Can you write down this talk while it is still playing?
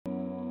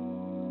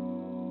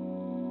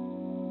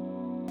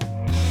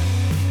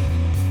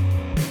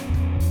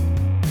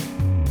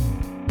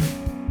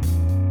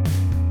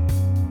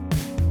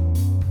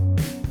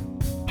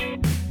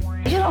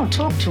don't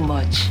talk too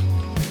much.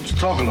 Let's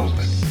talk a little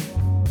bit.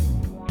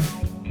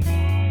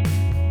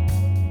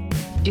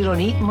 You don't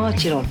eat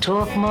much, you don't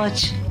talk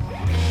much.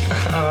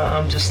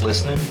 I'm just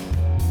listening.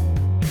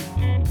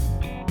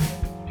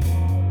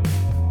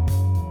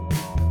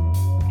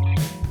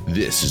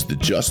 This is the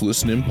Just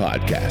Listening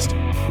Podcast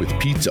with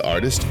pizza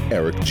artist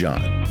Eric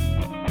John.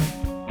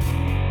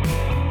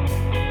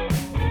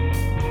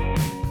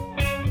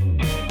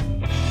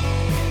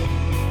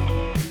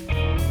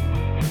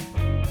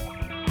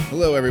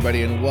 Hello,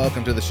 everybody, and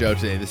welcome to the show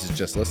today. This is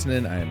Just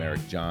Listening. I am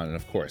Eric John, and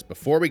of course,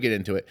 before we get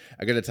into it,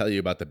 I got to tell you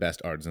about the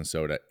best artisan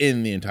soda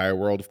in the entire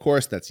world. Of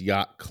course, that's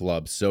Yacht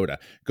Club Soda.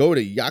 Go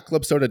to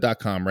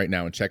yachtclubsoda.com right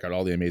now and check out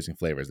all the amazing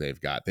flavors they've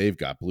got. They've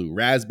got blue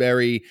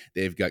raspberry,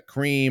 they've got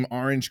cream,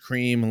 orange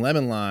cream,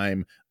 lemon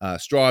lime,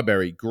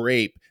 strawberry,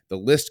 grape. The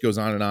list goes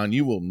on and on.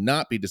 You will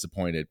not be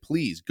disappointed.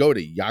 Please go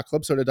to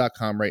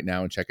yachtclubsoda.com right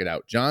now and check it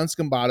out. John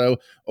Scambato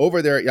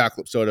over there at Yacht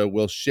Club Soda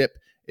will ship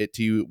it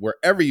to you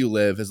wherever you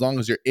live, as long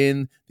as you're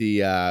in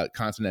the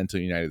continental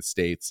United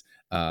States.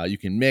 You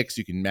can mix,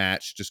 you can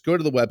match. Just go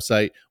to the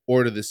website,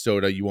 order this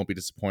soda. You won't be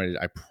disappointed.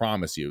 I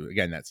promise you.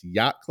 Again, that's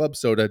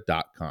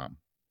yachtclubsoda.com.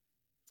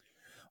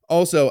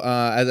 Also,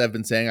 as I've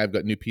been saying, I've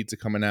got new pizza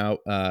coming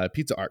out,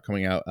 pizza art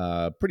coming out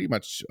pretty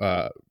much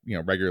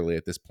regularly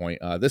at this point.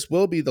 This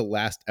will be the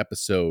last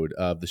episode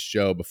of the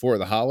show before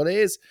the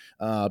holidays.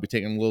 I'll be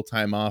taking a little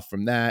time off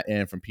from that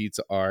and from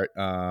pizza art.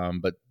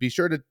 But be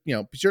sure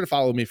to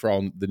follow me for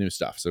all the new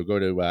stuff. So go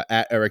to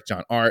at Eric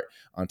John Art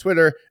on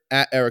Twitter,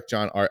 at Eric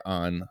John Art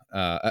on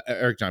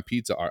Eric John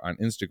Pizza Art on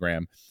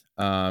Instagram.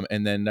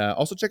 And then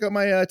also check out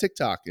my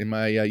TikTok and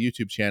my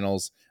YouTube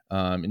channels.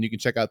 And you can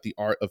check out The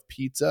Art of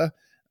Pizza.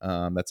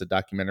 That's a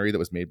documentary that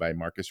was made by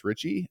Marcus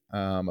Ritchie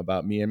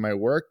about me and my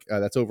work.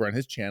 That's over on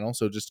his channel.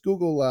 So just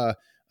Google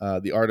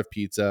The Art of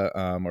Pizza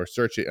or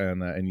search it on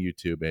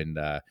YouTube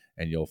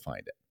and you'll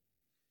find it.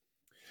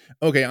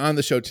 Okay, on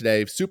the show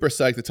today, super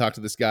psyched to talk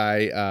to this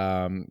guy.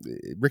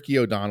 Ricky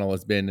O'Donnell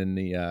has been in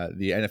the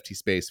NFT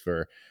space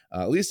for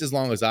at least as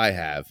long as I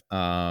have,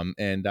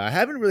 and I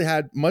haven't really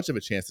had much of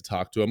a chance to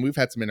talk to him. We've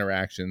had some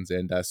interactions,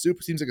 and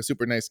seems like a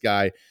super nice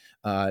guy.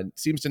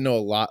 Seems to know a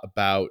lot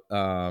about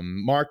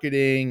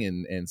marketing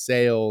and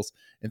sales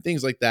and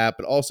things like that,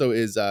 but also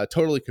is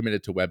totally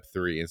committed to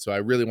Web3. And so I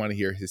really want to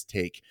hear his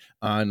take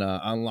on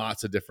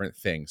lots of different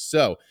things.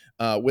 So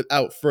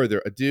without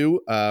further ado,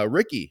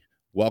 Ricky,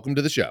 welcome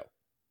to the show.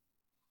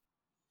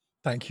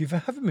 Thank you for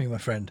having me, my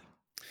friend.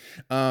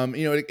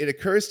 It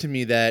occurs to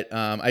me that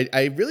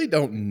I really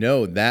don't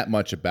know that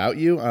much about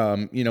you.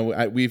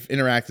 We've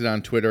interacted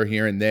on Twitter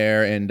here and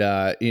there,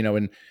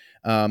 and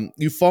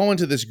you fall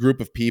into this group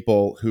of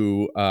people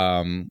who,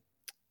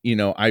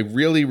 I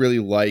really, really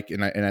like,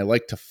 and I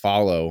like to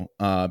follow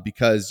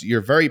because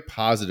you're a very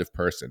positive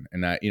person,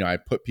 and I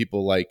put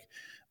people like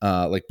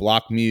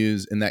Block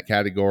Muse in that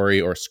category,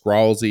 or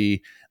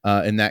Scrawlzy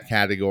in that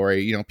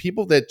category.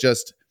 People that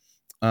just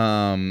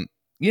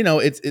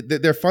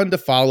they're fun to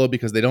follow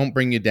because they don't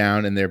bring you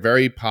down, and they're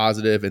very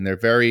positive, and they're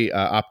very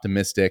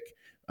optimistic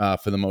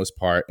for the most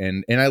part,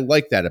 and I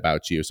like that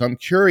about you. So I'm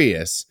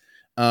curious,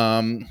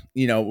 have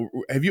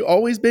you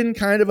always been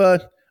kind of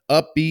a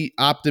upbeat,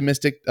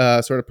 optimistic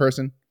sort of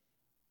person?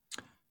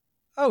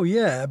 Oh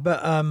yeah,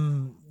 but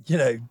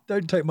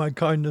don't take my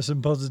kindness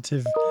and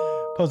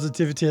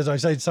positivity, as I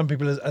say to some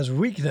people, as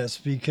weakness,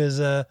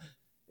 because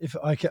if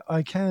I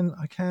can,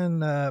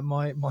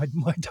 my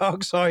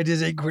dark side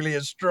is equally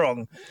as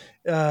strong.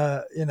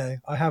 I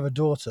have a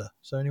daughter,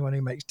 so anyone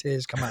who makes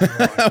tears come out of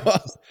her eyes.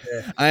 Well,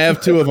 I have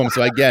two of them,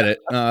 so I get it.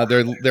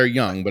 They're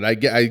young, but I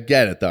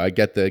get it though. I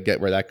get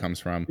where that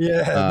comes from.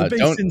 Yeah, the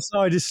beast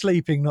inside is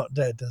sleeping, not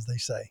dead, as they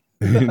say.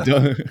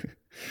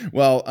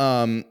 Well,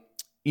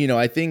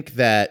 I think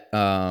that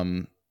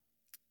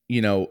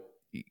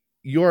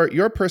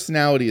your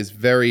personality is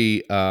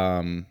very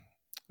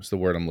what's the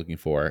word I'm looking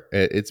for?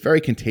 It's very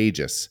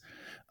contagious.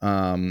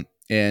 Your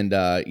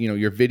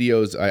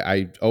videos,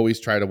 I always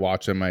try to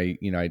watch them.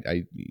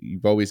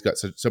 You've always got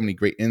so many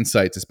great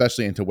insights,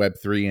 especially into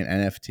Web3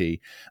 and NFT.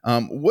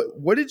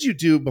 What did you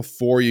do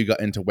before you got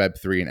into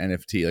Web3 and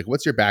NFT? Like,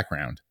 what's your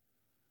background?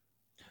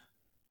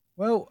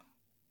 Well,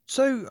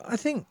 so I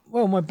think,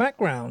 my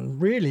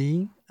background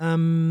really,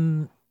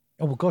 oh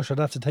gosh, I'd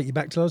have to take you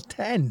back till I was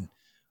 10.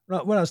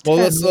 Right, when I was 10.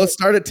 Well, let's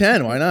start at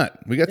 10. Why not?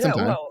 We got some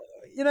time. Well,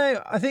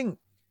 I think,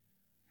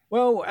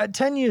 at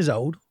 10 years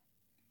old,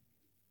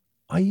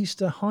 I used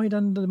to hide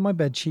under my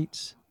bed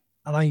sheets,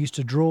 and I used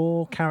to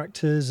draw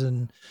characters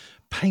and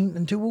paint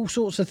and do all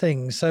sorts of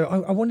things. So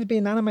I wanted to be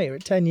an animator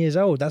at 10 years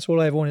old. That's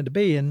all I ever wanted to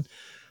be. And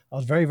I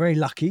was very, very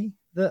lucky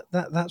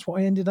that's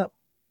what I ended up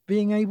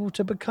being able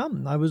to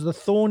become. I was the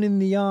thorn in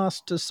the arse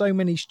to so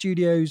many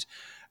studios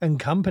and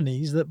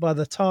companies that by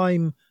the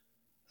time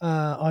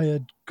I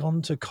had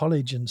gone to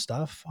college and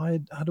stuff, I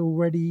had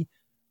already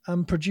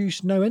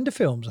produced no end of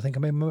films. I think I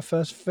made my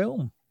first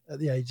film at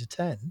the age of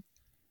 10.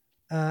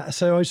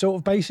 So I sort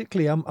of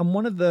basically, I'm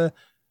one of the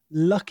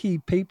lucky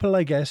people,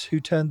 I guess, who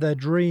turned their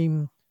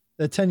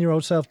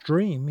 10-year-old self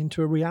dream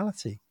into a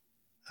reality.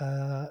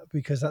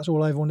 because that's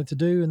all I've wanted to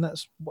do, and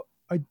that's what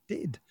I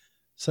did.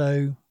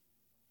 So,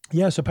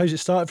 yeah, I suppose it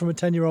started from a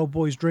 10-year-old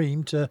boy's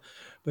dream to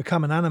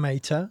become an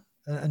animator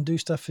and do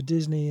stuff for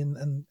Disney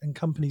and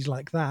companies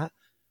like that,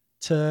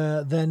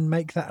 to then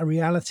make that a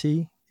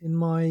reality in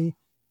my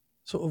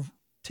sort of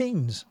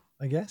teens,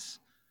 I guess.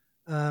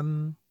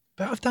 But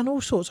I've done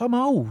all sorts. I'm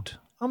old.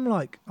 I'm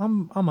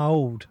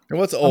old.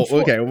 What's old?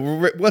 Okay,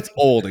 what's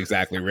old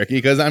exactly, Ricky?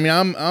 Because I mean,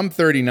 I'm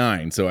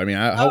 39, so I mean,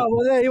 well,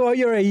 there you are.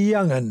 You're a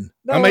young'un.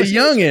 No, I'm a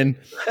young'un.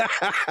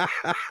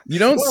 You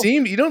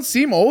don't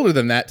seem older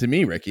than that to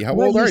me, Ricky. How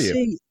old are you?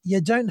 See,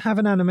 you don't have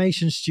an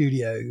animation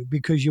studio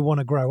because you want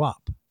to grow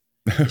up.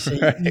 You see,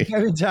 Right, you go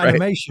into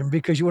animation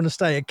because you want to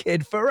stay a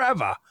kid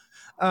forever.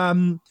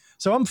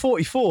 So I'm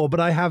 44, but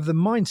I have the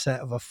mindset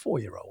of a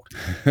 4-year-old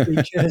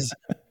because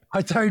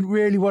I don't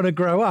really want to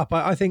grow up.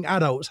 I think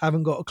adults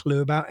haven't got a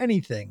clue about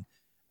anything.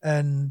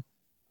 And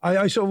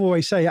I sort of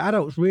always say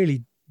adults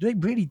really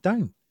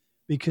don't,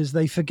 because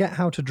they forget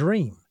how to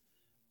dream.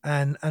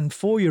 And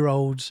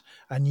 4-year-olds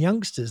and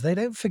youngsters, they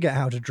don't forget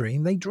how to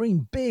dream. They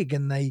dream big,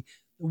 and the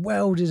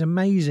world is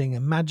amazing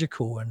and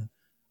magical. And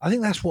I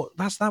think that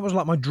was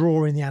like my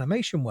draw in the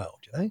animation world.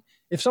 You know,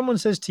 if someone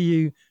says to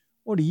you,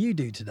 "What do you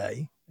do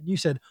today?" and you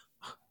said,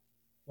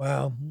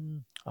 "Well,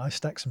 I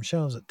stacked some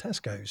shelves at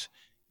Tesco's."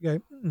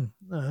 You go,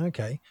 "Oh,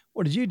 okay.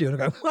 What did you do?" And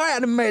I go, "I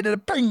animated a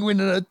penguin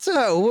and a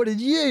turtle. What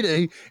did you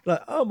do?"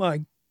 Like, "Oh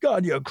my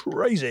God, you're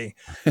crazy."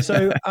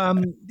 So,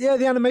 yeah,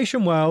 the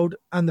animation world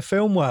and the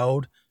film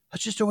world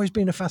has just always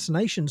been a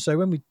fascination. So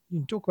when we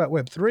talk about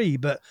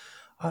Web3, but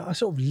I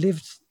sort of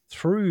lived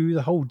through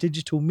the whole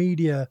digital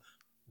media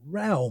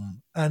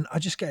realm, and I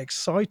just get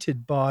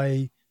excited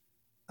by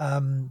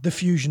the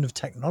fusion of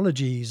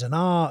technologies and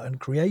art and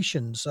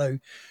creation. So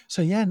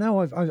yeah,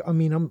 no, I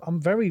mean,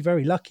 I'm very,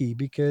 very lucky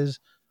because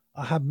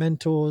I have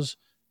mentors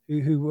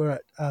who were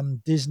at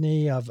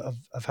Disney. I've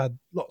had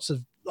lots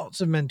of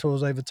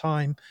mentors over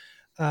time,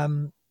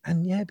 and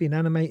yeah, been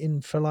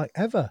animating for like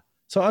ever.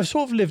 So I've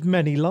sort of lived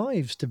many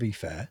lives, to be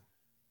fair,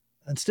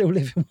 and still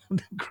living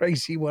the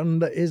crazy one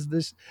that is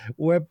this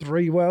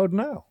Web3 world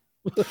now.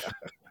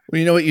 Well,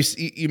 you know what,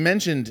 you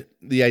mentioned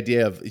the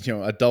idea of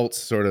adults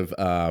sort of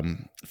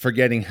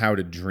forgetting how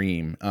to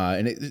dream,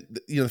 and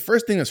the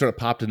first thing that sort of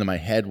popped into my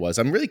head was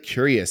I'm really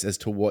curious as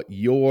to what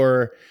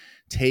your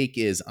take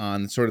is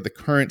on sort of the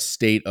current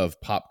state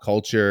of pop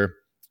culture,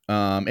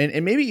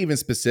 and maybe even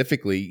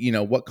specifically,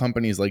 what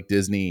companies like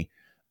Disney,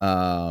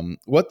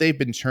 what they've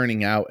been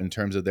churning out in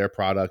terms of their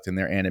product and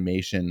their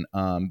animation,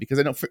 because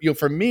I know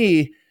for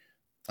me,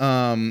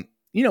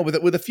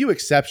 with a few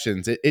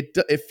exceptions,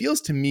 it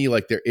feels to me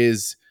like there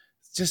is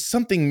just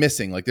something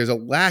missing. Like there's a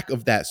lack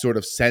of that sort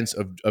of sense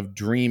of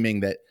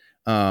dreaming that,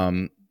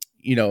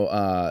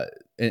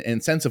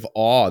 and sense of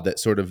awe that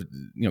sort of,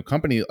 a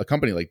company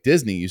like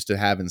Disney used to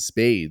have in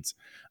spades.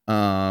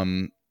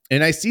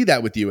 And I see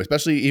that with you,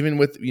 especially even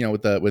with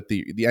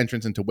the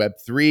entrance into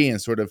Web3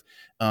 and sort of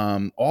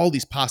all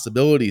these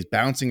possibilities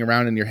bouncing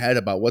around in your head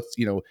about what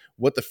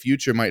the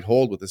future might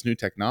hold with this new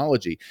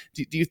technology.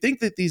 Do you think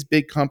that these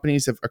big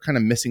companies are kind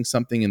of missing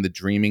something in the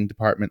dreaming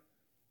department?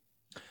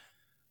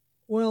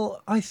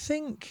 Well, I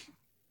think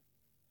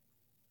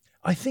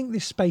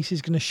this space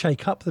is going to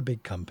shake up the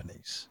big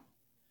companies,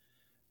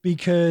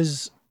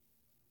 because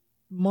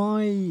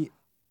my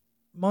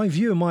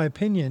view and my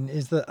opinion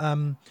is that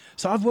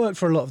so I've worked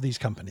for a lot of these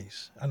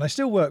companies, and I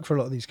still work for a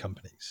lot of these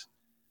companies,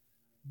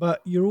 but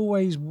you're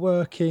always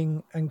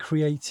working and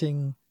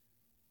creating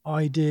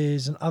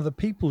ideas and other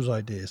people's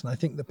ideas. And I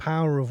think the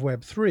power of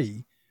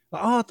Web3,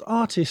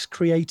 artists,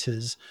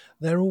 creators,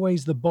 they're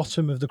always the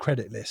bottom of the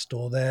credit list,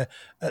 or they're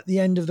at the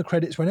end of the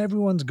credits when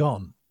everyone's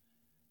gone.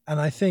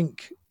 And I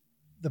think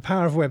the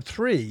power of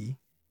Web3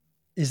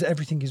 is that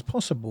everything is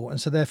possible, and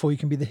so therefore you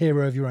can be the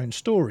hero of your own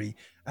story.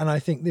 And I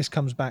think this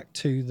comes back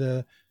to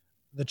the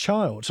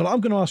child. So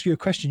I'm going to ask you a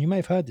question. You may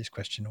have heard this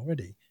question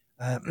already,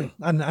 and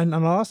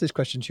I'll ask this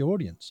question to your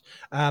audience.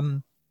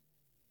 How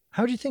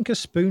do you think a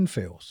spoon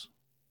feels?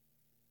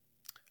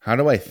 How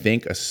do I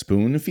think a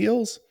spoon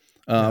feels?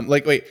 What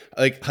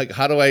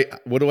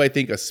do I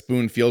think a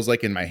spoon feels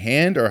like in my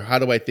hand, or how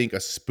do I think a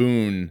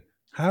spoon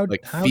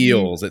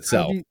feels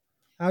itself?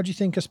 How do you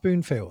think a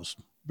spoon feels?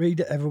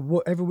 Read it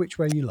every which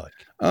way you like.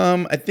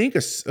 I think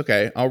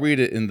I'll read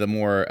it in the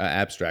more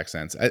abstract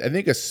sense. I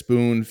think a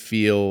spoon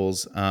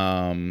feels,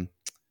 maybe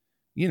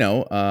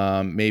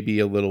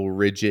a little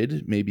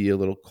rigid, maybe a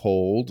little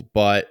cold,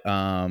 but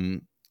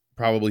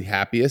probably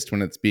happiest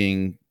when it's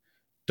being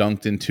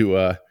dunked into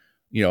a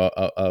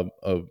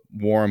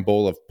warm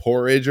bowl of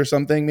porridge or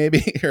something,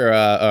 maybe, or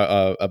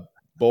a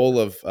bowl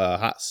of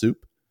hot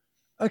soup.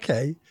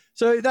 Okay,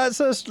 so that's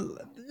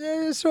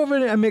sort of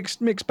a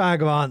mixed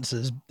bag of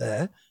answers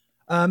there.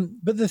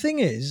 But the thing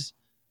is,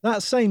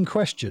 that same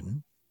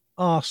question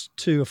asked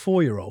to a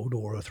 4-year-old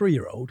or a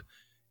 3-year-old,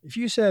 if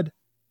you said,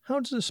 "How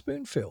does a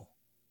spoon feel?"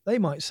 they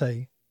might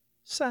say,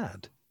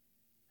 "Sad."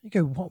 You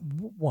go, "What?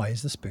 Why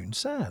is the spoon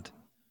sad?"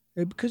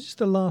 Because it's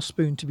the last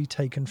spoon to be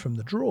taken from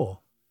the drawer.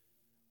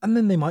 And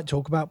then they might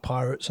talk about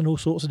pirates and all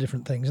sorts of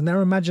different things, and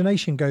their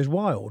imagination goes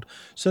wild.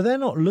 So they're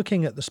not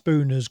looking at the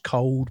spoon as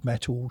cold,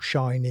 metal,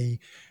 shiny,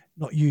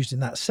 not used in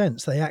that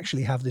sense. They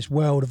actually have this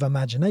world of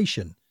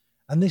imagination.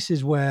 And this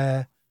is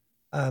where,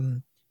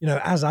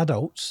 as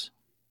adults,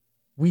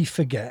 we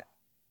forget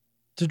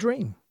to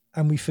dream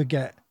and we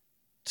forget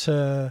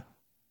to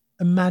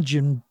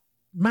imagine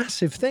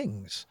massive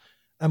things.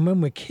 And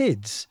when we're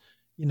kids,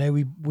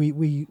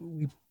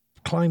 we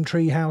climb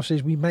tree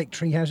houses, we make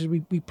tree houses, we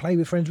play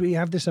with friends, we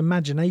have this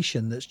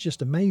imagination that's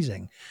just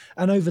amazing.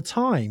 And over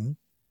time,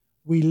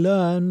 we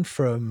learn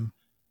from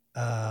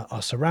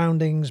our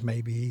surroundings,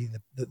 maybe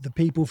the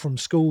people from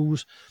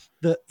schools,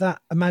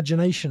 that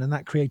imagination and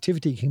that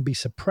creativity can be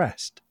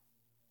suppressed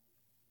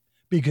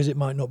because it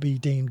might not be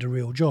deemed a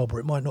real job, or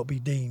it might not be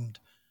deemed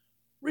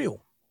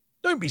real.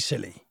 Don't be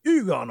silly.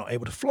 You are not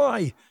able to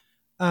fly.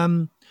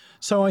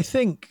 So I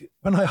think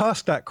when I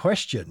ask that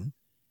question,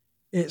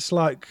 it's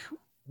like,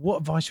 what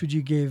advice would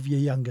you give your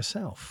younger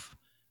self?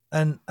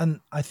 And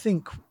I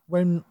think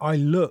when I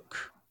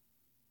look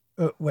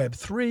at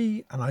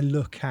Web3 and I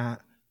look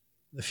at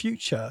the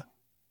future,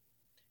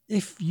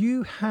 if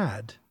you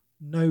had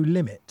no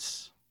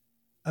limits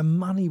and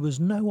money was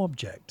no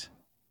object,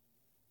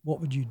 what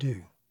would you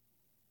do?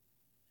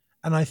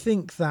 And I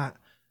think that,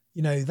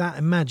 that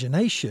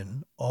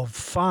imagination of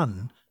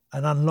fun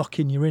and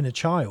unlocking your inner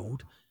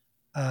child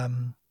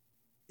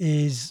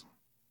is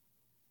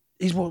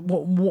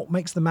what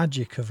makes the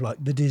magic of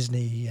like the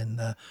Disney and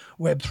the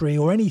Web3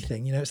 or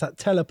anything. It's that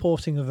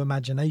teleporting of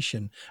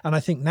imagination. And I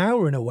think now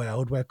we're in a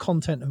world where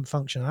content and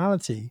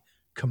functionality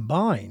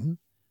combine,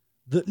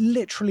 that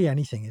literally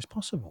anything is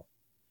possible.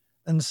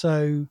 And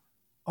so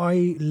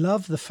I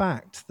love the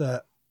fact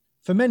that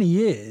for many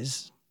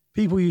years,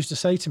 people used to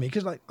say to me,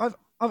 because like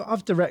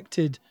I've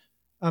directed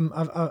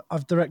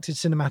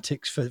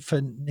cinematics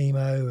for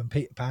Nemo and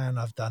Peter Pan.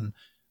 I've done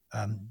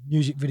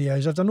music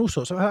videos. I've done all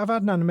sorts. I've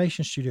had an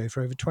animation studio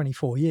for over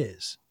 24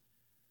 years.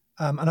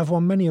 And I've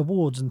won many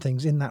awards and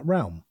things in that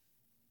realm.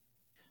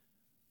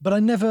 But I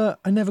never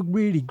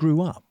really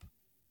grew up,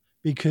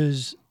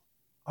 because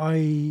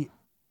I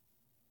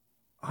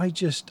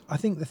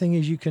think the thing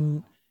is you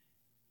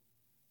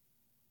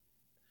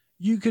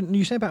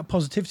say about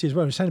positivity as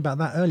well. We were saying about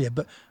that earlier,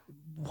 but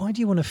why do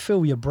you want to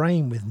fill your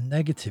brain with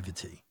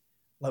negativity?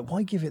 Like,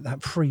 why give it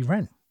that free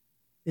rent?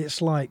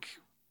 It's like,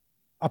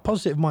 a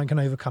positive mind can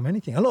overcome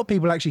anything. A lot of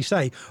people actually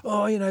say,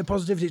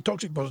 positivity is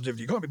toxic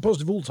positivity. You can't be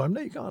positive all the time.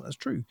 No, you can't. That's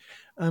true.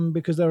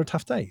 Because there are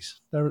tough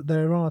days.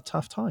 There are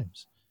tough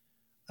times.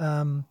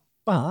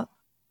 But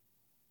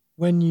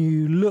when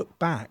you look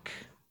back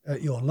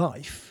at your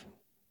life,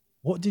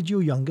 what did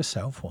your younger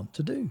self want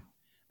to do?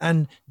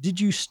 And did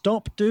you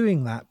stop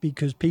doing that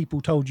because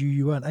people told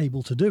you weren't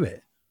able to do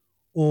it?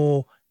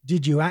 Or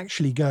did you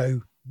actually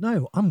go,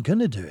 no, I'm going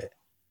to do it?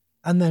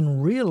 And then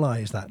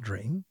realize that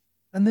dream,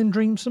 and then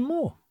dream some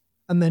more,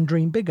 and then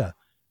dream bigger.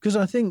 Because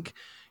I think,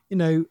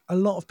 a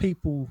lot of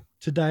people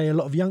today, a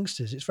lot of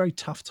youngsters, it's a very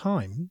tough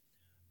time,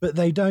 but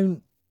they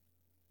don't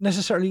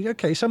necessarily,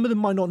 some of them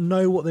might not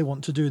know what they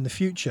want to do in the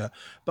future,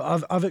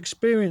 but I've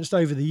experienced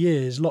over the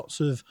years,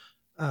 lots of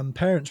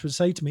parents would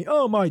say to me,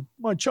 oh,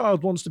 my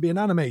child wants to be an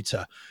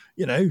animator.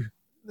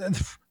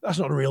 That's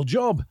not a real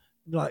job.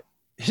 I'm like,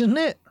 isn't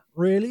it?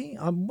 Really?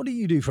 What do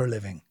you do for a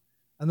living?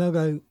 And they'll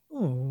go,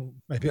 oh,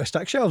 maybe I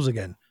stack shelves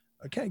again.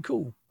 Okay,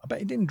 cool. I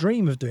bet you didn't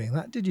dream of doing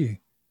that, did you?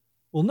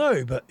 Well,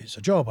 no, but it's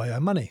a job. I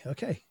earn money.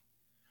 Okay.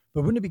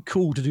 But wouldn't it be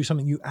cool to do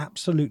something you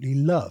absolutely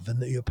love and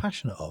that you're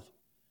passionate of?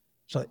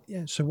 It's like,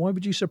 yeah, so why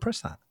would you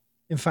suppress that?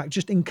 In fact,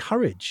 just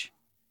encourage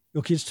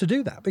your kids to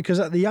do that, because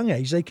at the young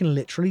age, they can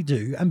literally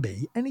do and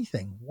be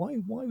anything. Why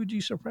would you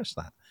suppress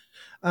that?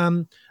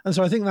 And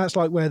so I think that's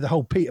like where the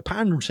whole Peter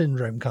Pan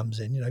syndrome comes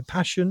in,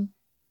 passion,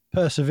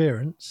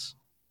 perseverance,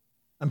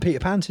 and Peter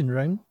Pan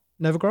syndrome,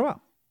 never grow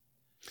up.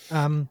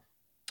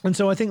 And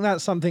so I think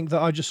that's something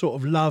that I just sort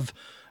of love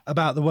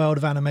about the world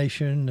of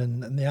animation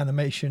and the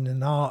animation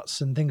and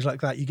arts and things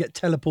like that. You get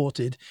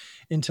teleported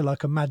into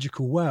like a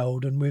magical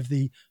world. And with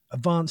the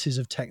advances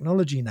of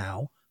technology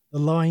now, the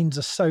lines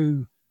are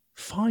so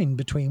fine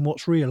between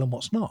what's real and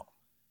what's not.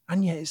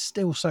 And yet it's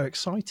still so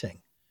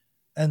exciting.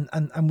 And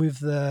with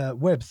the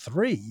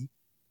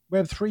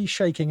Web3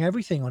 shaking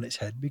everything on its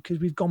head, because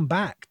we've gone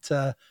back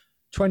to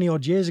 20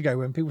 odd years ago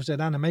when people said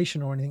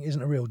animation or anything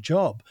isn't a real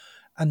job.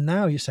 And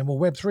now you're saying, well,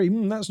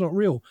 Web3, that's not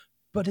real.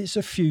 But it's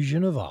a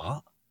fusion of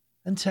art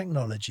and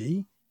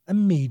technology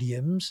and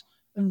mediums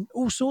and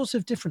all sorts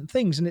of different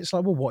things. And it's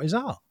like, well, what is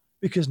art?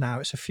 Because now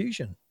it's a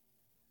fusion.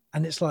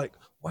 And it's like,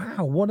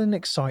 wow, what an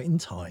exciting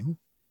time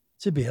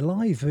to be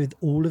alive with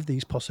all of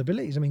these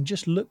possibilities. I mean,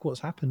 just look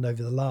what's happened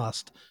over the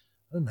last,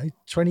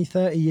 20,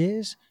 30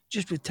 years,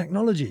 just with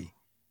technology.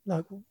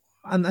 Like,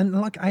 and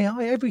like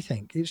AI,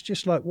 everything. It's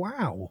just like,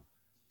 wow.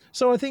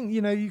 So I think,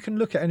 you can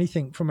look at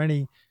anything from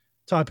any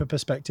type of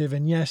perspective.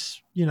 And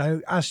yes,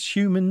 as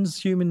humans,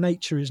 human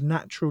nature is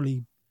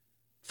naturally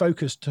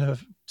focused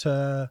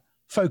to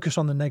focus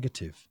on the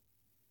negative.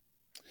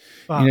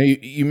 But,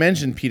 you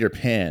mentioned Peter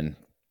Pan,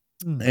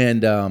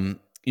 and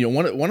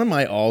one of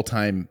my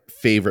all-time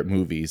favorite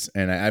movies,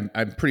 and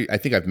I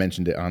think I've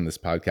mentioned it on this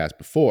podcast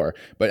before,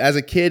 but as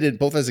a kid,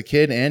 both as a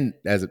kid and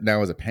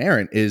now as a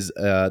parent, is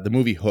the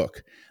movie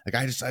Hook. Like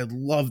I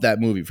love that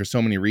movie for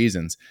so many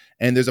reasons.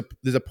 And there's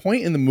a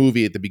point in the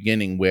movie at the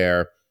beginning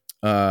where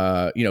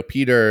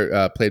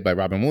Peter, played by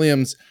Robin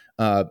Williams,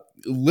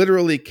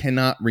 literally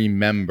cannot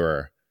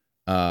remember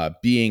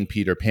being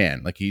Peter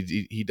Pan. Like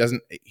he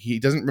doesn't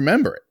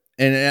remember it.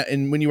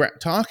 And when you were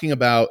talking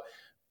about,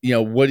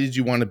 what did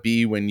you want to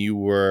be when you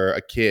were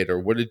a kid, or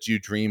what did you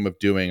dream of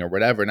doing, or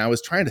whatever? And I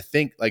was trying to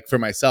think like for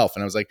myself,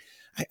 and I was like,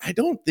 I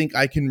don't think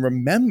I can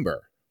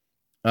remember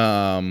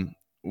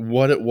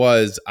what it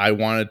was I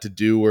wanted to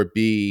do or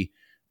be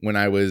when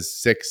I was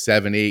 6,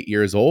 7, 8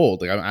 years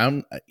old. Like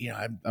I'm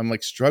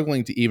like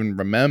struggling to even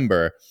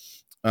remember.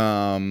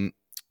 And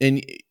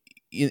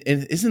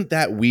isn't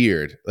that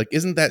weird? Like,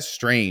 isn't that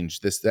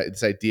strange? This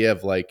idea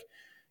of like,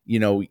 you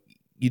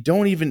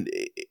don't even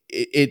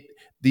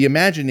the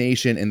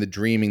imagination and the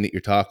dreaming that you're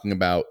talking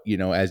about,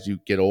 as you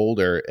get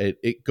older,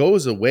 it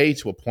goes away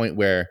to a point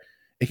where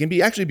it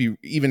can actually be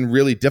even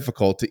really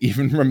difficult to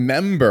even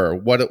remember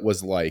what it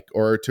was like,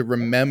 or to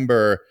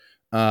remember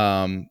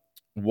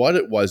what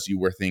it was you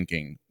were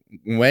thinking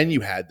when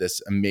you had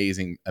this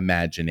amazing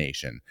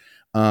imagination.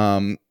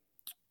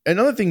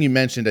 Another thing you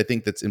mentioned, I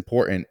think that's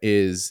important,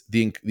 is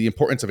the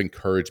importance of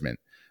encouragement.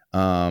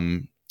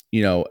 And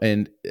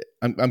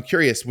I'm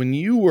curious, when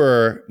you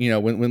were,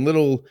 when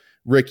little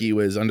Ricky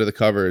was under the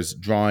covers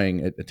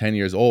drawing at 10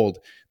 years old,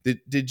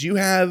 did you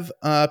have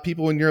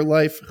people in your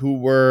life who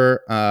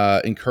were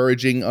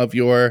encouraging of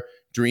your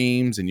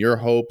dreams and your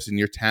hopes and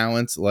your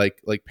talents,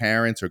 like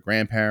parents or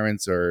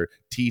grandparents or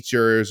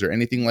teachers or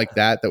anything like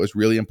that was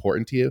really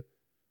important to you?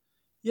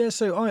 Yeah,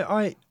 so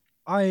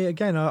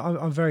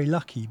I'm very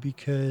lucky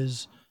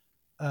because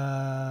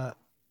my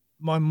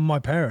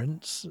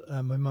parents,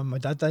 my mum, my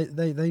dad,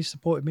 they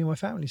supported me. My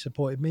family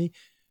supported me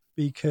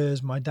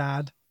because my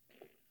dad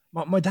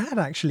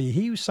actually,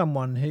 he was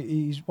someone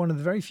he's one of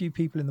the very few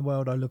people in the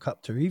world I look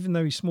up to, even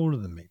though he's smaller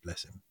than me,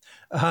 bless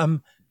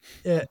him.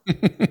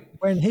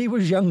 When he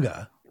was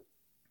younger,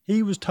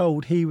 he was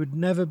told he would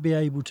never be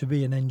able to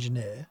be an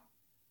engineer,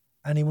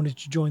 and he wanted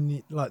to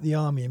join the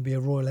army and be a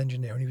royal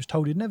engineer, and he was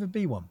told he'd never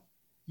be one.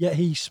 Yet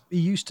he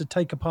used to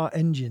take apart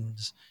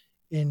engines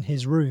in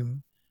his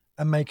room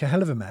and make a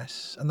hell of a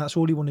mess, and that's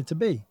all he wanted to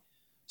be.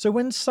 So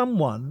when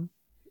someone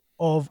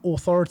of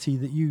authority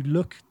that you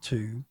look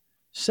to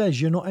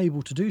says you're not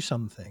able to do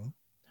something,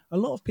 a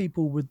lot of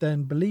people would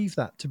then believe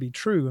that to be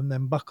true and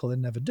then buckle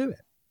and never do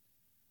it.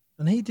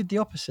 And he did the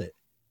opposite.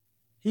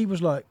 He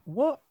was like,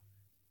 what?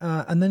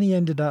 And then he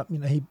ended up,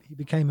 he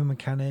became a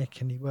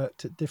mechanic, and he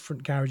worked at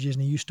different garages,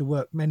 and he used to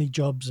work many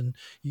jobs, and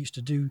he used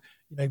to do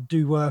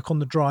work on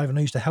the drive. And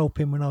I used to help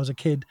him when I was a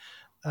kid,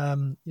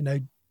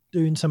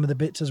 doing some of the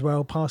bits as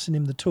well, passing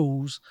him the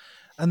tools.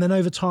 And then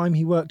over time,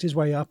 he worked his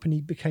way up, and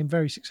he became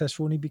very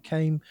successful, and he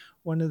became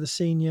one of the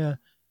senior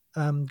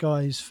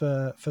guys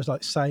for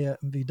like SEAT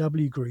and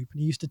VW Group.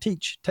 And he used to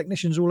teach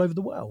technicians all over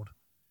the world.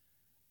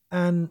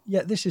 And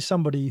yet this is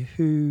somebody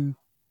who,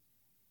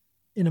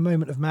 in a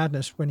moment of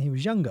madness when he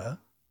was younger,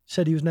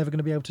 said he was never going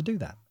to be able to do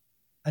that.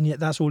 And yet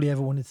that's all he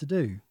ever wanted to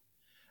do.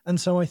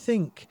 And so I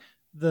think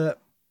that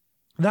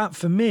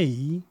for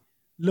me,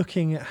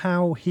 looking at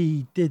how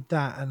he did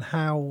that and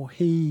how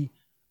he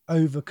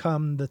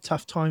overcome the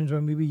tough times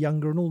when we were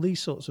younger and all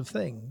these sorts of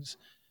things,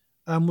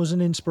 was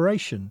an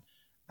inspiration.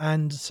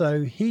 And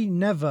so he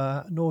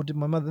never, nor did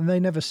my mother, and they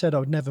never said I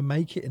would never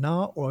make it in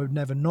art, or I would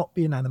never not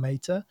be an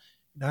animator.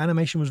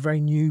 Animation was very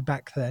new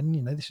back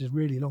then. This is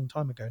really a long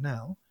time ago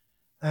now.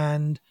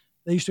 And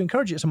they used to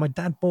encourage it. So my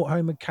dad brought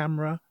home a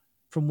camera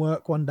from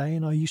work one day,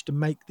 and I used to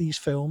make these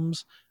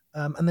films.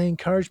 And they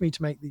encouraged me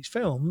to make these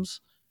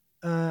films.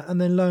 And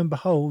then lo and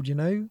behold,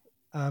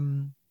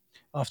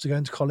 after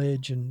going to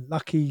college, and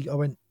lucky, I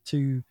went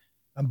to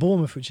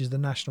Bournemouth, which is the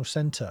National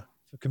Centre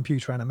for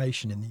Computer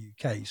Animation in the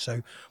UK.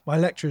 So my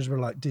lecturers were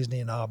like Disney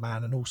and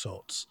Aardman and all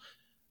sorts.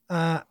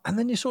 And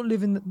then you sort of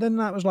then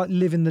that was like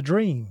living the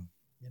dream.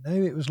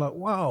 It was like,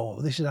 wow,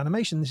 this is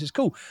animation, this is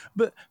cool.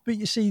 But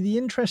you see, the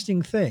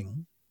interesting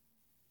thing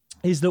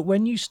is that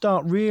when you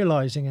start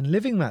realizing and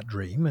living that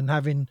dream and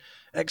having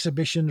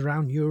exhibitions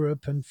around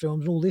Europe and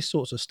films and all this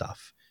sorts of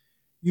stuff,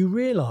 you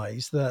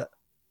realize that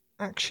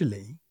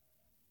actually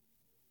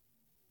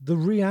the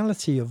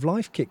reality of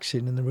life kicks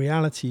in, and the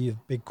reality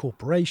of big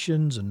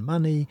corporations and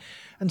money.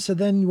 And so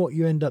then what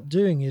you end up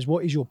doing is,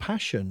 what is your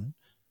passion?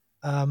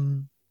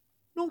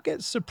 Not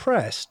get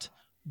suppressed,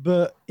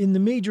 but in the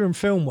media and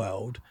film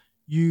world,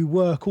 you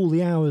work all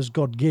the hours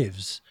God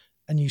gives,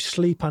 and you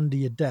sleep under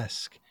your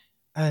desk,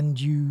 and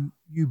you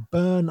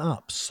burn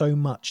up so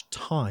much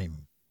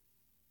time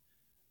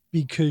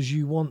because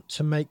you want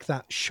to make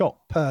that shot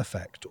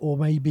perfect, or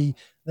maybe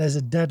there's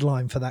a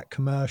deadline for that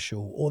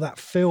commercial or that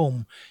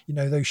film,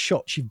 those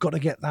shots, you've got to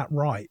get that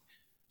right.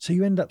 So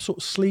you end up sort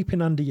of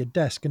sleeping under your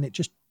desk, and it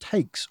just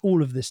takes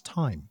all of this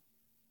time.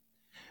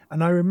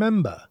 And I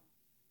remember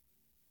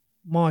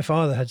my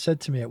father had said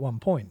to me at one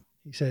point,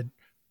 he said,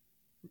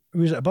 who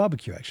was at a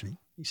barbecue actually.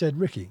 He said,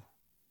 Ricky,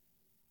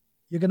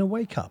 you're going to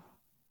wake up.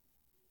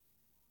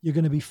 You're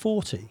going to be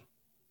 40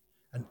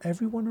 and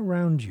everyone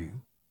around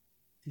you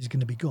is going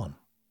to be gone.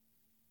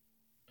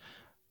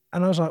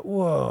 And I was like,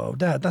 whoa,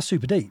 Dad, that's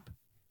super deep.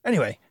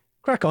 Anyway,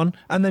 crack on.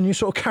 And then you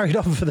sort of carried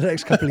on for the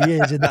next couple of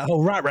years in that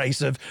whole rat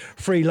race of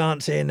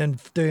freelancing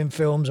and doing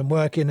films and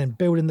working and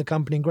building the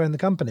company and growing the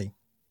company.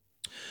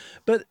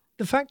 But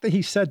the fact that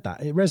he said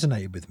that, it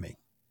resonated with me.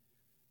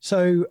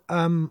 So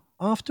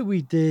after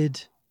we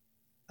did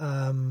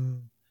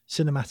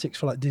cinematics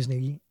for like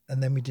Disney,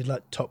 and then we did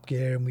like Top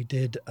Gear, and we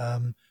did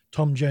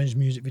Tom Jones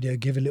music video,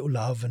 Give a Little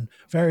Love, and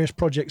various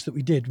projects that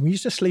we did. We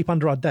used to sleep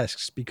under our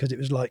desks because it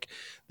was like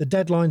the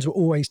deadlines were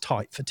always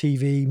tight for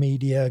TV,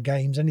 media,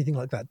 games, anything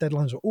like that.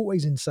 Deadlines were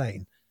always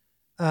insane.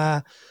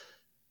 And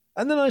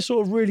then I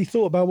sort of really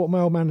thought about what my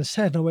old man had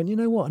said, and I went, you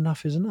know what?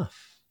 Enough is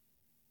enough.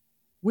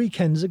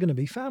 Weekends are going to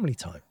be family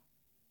time.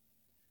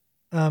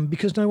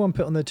 Because no one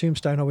put on their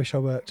tombstone, I wish I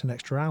worked an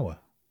extra hour.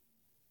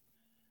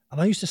 And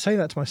I used to say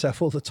that to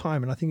myself all the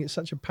time. And I think it's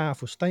such a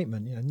powerful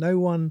statement. You know, no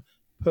one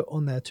put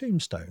on their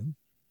tombstone,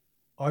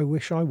 I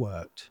wish I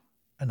worked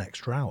an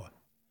extra hour.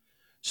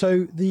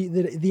 So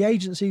the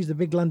agencies, the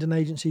big London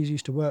agencies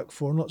used to work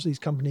for, and lots of these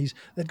companies,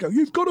 they'd go,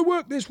 you've got to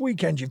work this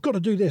weekend. You've got to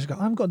do this. I go,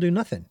 I haven't got to do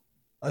nothing.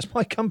 That's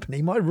my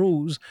company, my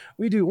rules.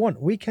 We do what we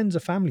want. Weekends are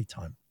family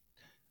time.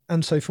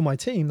 And so for my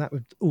team, that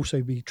would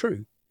also be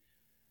true.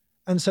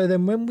 And so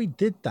then when we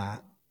did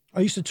that,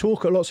 I used to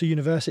talk at lots of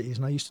universities,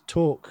 and I used to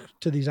talk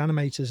to these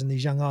animators and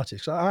these young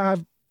artists.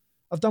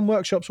 I've done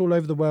workshops all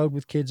over the world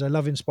with kids. I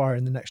love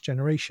inspiring the next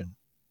generation.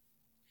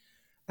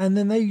 And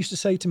then they used to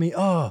say to me,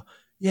 oh,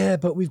 yeah,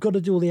 but we've got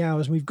to do all the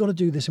hours and we've got to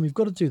do this and we've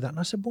got to do that. And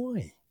I said,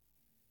 why?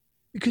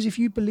 Because if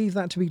you believe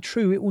that to be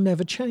true, it will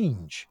never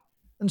change.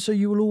 And so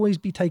you will always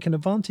be taken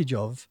advantage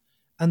of.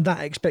 And that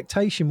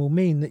expectation will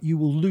mean that you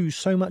will lose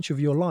so much of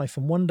your life.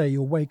 And one day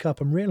you'll wake up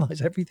and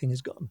realize everything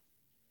is gone.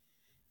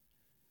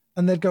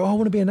 And they'd go, oh, I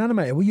want to be an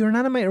animator. Well, you're an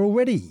animator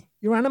already.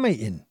 You're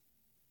animating.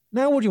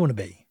 Now what do you want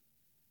to be?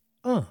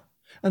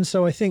 And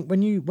so I think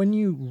when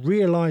you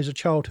realize a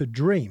childhood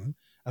dream,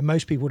 and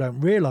most people don't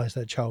realize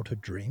their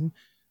childhood dream,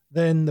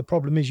 then the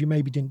problem is you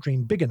maybe didn't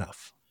dream big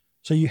enough.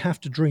 So you have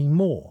to dream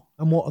more.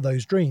 And what are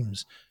those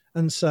dreams?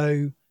 And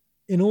so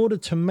in order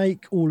to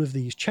make all of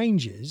these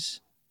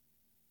changes,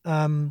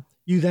 you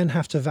then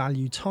have to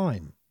value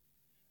time.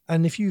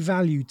 And if you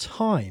value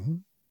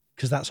time,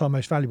 because that's our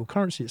most valuable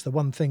currency, it's the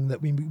one thing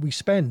that we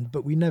spend,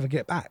 but we never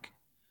get back.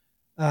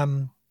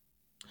 When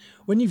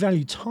you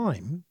value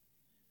time,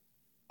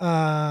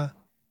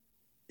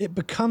 it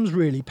becomes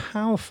really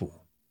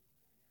powerful,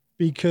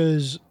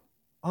 because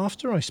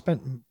after I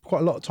spent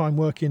quite a lot of time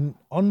working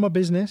on my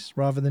business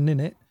rather than in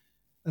it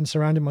and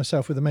surrounding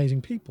myself with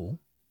amazing people,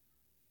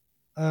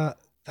 that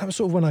was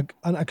sort of when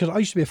because I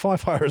used to be a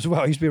firefighter as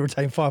well. I used to be a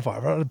retained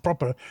firefighter. I had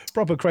a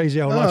proper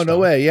crazy old lifestyle. No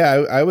way.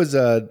 Yeah, I was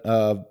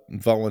a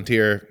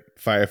volunteer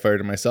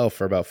firefighter myself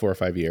for about 4 or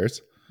 5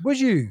 years. Was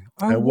you?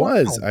 Oh,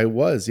 I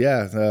was.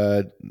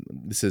 Yeah.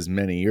 This is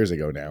many years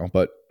ago now,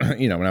 but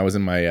you know, when I was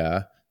in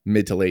my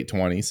mid to late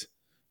 20s,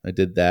 I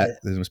did that.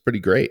 It was pretty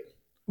great.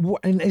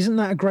 And isn't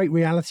that a great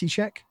reality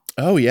check?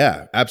 Oh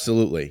yeah,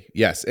 absolutely.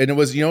 Yes. And it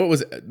was, you know, it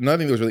was another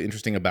thing that was really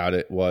interesting about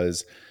it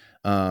was,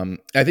 I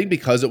think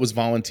because it was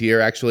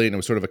volunteer actually, and it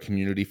was sort of a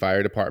community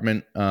fire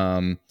department,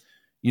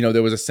 you know,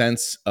 there was a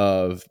sense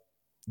of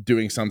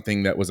doing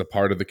something that was a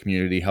part of the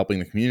community, helping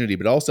the community,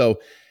 but also,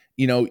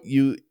 you know,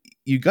 you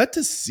got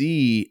to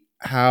see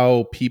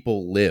how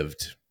people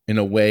lived in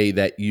a way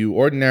that you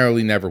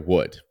ordinarily never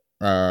would.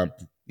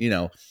 You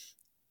know,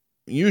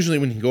 usually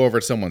when you go over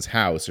to someone's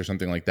house or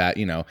something like that,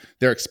 you know,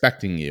 they're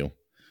expecting you.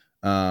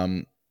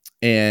 And,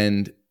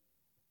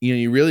 you know,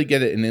 you really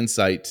get an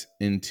insight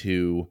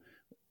into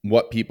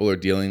what people are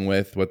dealing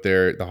with, what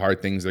the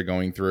hard things they're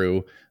going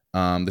through,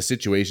 the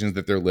situations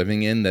that they're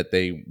living in that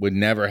they would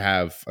never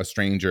have a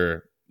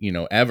stranger, you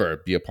know, ever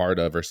be a part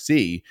of or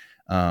see.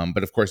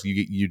 But of course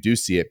you do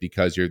see it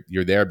because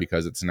you're there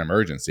because it's an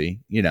emergency,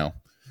 you know.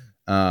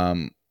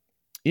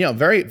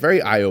 Very,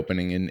 very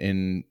eye-opening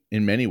in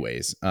many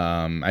ways.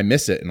 I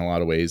miss it in a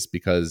lot of ways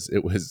because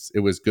it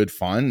was good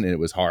fun. It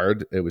was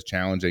hard. It was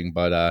challenging,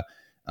 but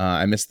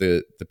I miss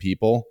the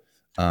people.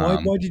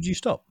 Why did you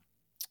stop?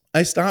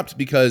 I stopped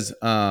because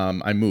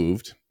I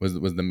moved was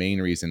the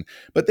main reason.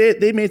 But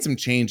they made some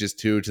changes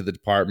too to the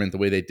department, the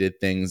way they did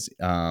things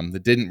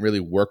that didn't really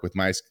work with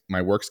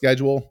my work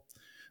schedule.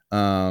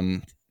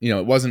 You know,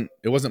 it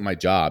wasn't my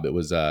job. It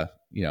was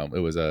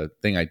it was a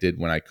thing I did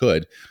when I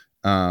could.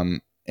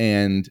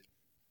 And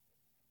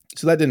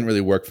so that didn't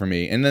really work for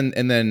me. And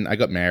then I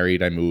got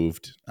married, I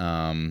moved.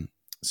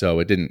 So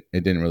it didn't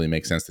really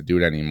make sense to do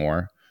it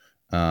anymore.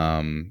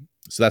 So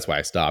that's why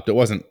I stopped.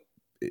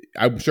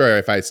 I'm sure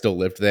if I still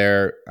lived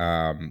there,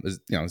 there's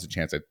a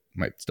chance I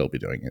might still be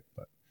doing it.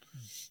 But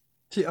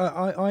see,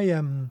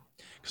 I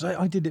because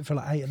I did it for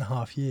like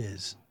 8.5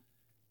 years,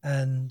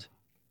 and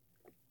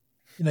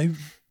you know,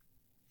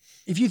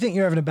 if you think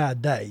you're having a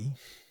bad day,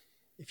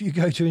 if you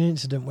go to an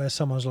incident where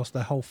someone's lost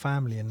their whole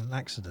family in an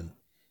accident,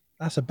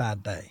 that's a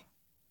bad day.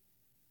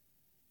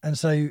 And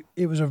so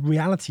it was a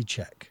reality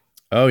check.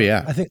 Oh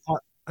yeah. I think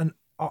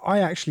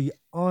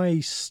I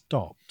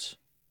stopped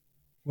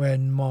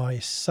when my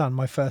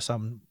first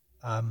son,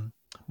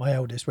 my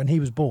eldest, when he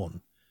was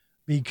born,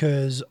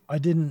 because I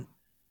didn't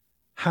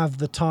have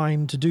the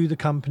time to do the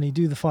company,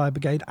 do the fire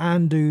brigade,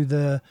 and do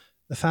the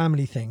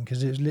family thing,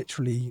 because it was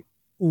literally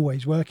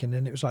always working.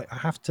 And it was like, I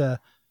have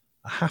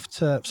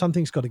to,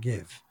 something's got to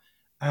give.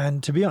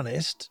 And to be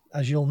honest,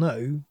 as you'll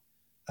know,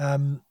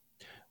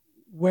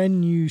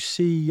 when you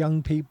see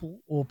young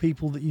people or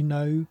people that you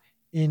know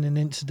in an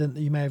incident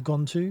that you may have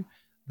gone to,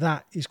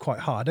 that is quite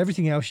hard.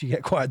 Everything else, you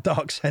get quite a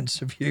dark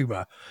sense of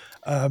humor.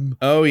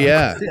 Oh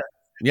yeah.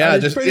 Yeah,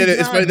 there's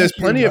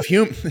plenty of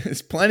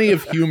there's plenty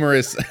of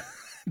humorous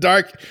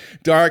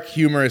dark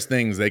humorous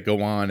things that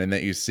go on and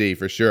that you see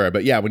for sure.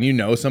 But yeah, when you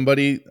know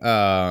somebody,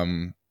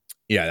 yeah,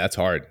 that's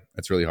hard.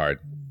 That's really hard.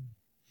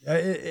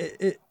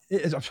 It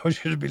is. I'm sorry, I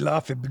shouldn't be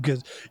laughing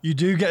because you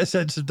do get a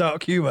sense of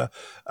dark humor.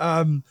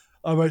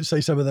 I won't say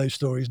some of those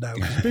stories now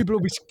because people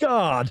will be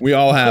scarred. We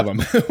all have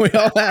them. We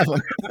all have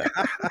them.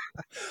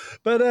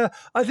 But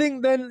I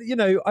think then,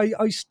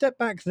 I step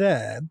back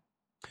there.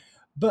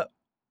 But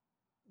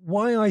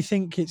why I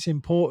think it's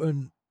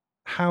important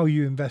how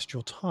you invest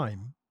your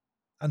time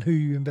and who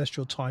you invest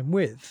your time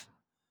with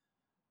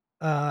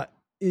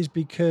is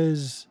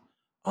because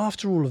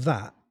after all of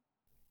that,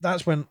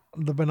 that's when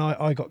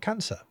I got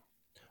cancer.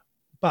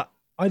 But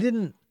I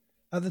didn't,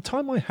 at the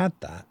time I had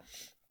that,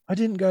 I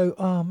didn't go,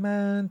 oh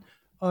man,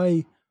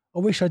 I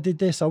wish I did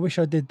this, I wish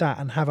I did that,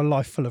 and have a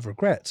life full of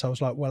regrets. I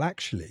was like, well,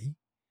 actually,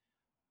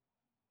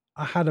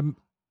 I had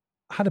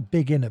a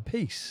big inner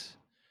peace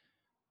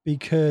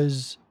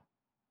because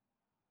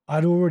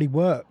I'd already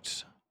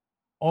worked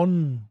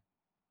on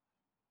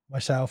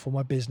myself or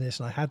my business,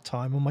 and I had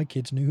time, and my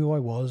kids knew who I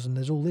was, and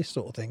there's all this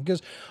sort of thing.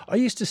 Because I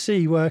used to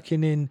see,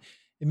 working in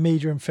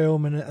media and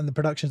film and the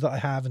productions that I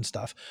have and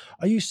stuff,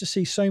 I used to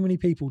see so many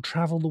people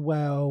travel the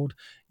world,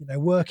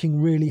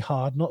 working really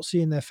hard, not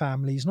seeing their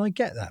families. And I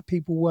get that.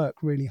 People work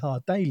really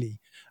hard daily,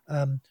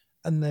 and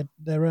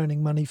they're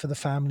earning money for the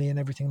family and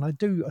everything. And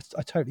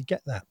I totally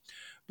get that.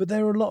 But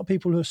there are a lot of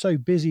people who are so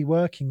busy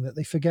working that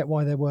they forget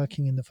why they're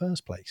working in the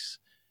first place.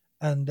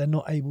 And they're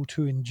not able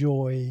to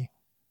enjoy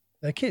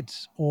their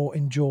kids or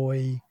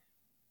enjoy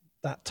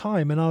that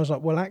time. And I was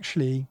like, well,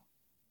 actually,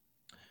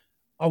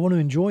 I want to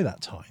enjoy that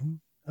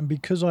time. And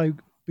because I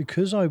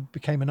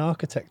became an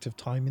architect of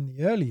time in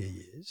the earlier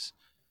years,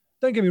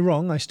 don't get me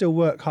wrong, I still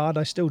work hard,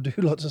 I still do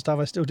lots of stuff,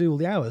 I still do all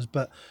the hours,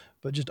 but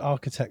just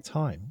architect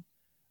time,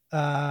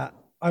 I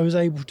was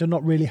able to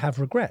not really have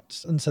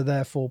regrets. And so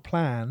therefore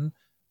plan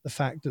the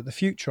fact that the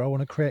future, I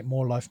want to create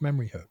more life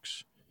memory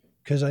hooks,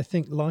 because I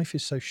think life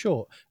is so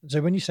short. And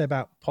so when you say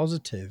about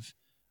positive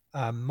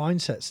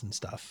mindsets and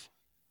stuff,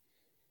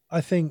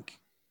 I think,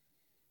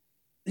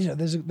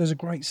 there's a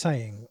great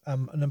saying,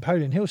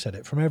 Napoleon Hill said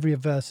it, from every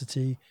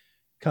adversity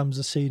comes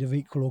a seed of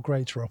equal or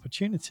greater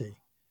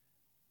opportunity.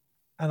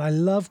 And I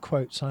love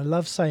quotes, and I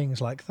love sayings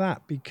like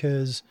that,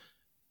 because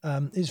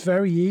it's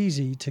very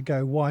easy to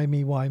go, why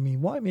me, why me,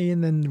 why me?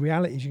 And then the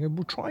reality is you go,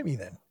 well, try me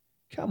then.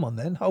 Come on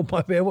then, hold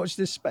my beer, watch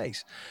this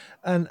space.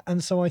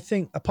 And so I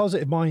think a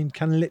positive mind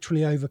can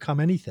literally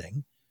overcome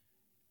anything.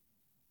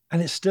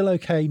 And it's still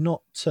okay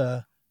not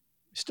to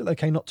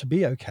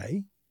be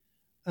okay.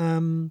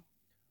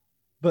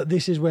 But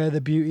this is where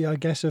the beauty, I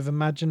guess, of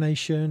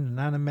imagination and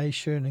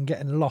animation and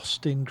getting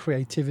lost in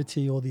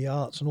creativity or the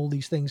arts and all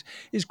these things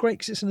is great,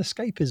 because it's an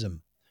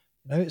escapism.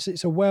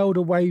 It's a world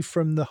away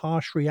from the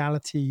harsh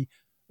reality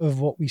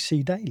of what we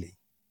see daily.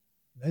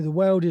 The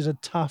world is a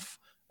tough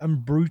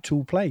and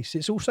brutal place.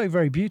 It's also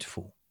very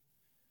beautiful.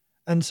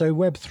 And so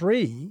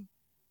Web3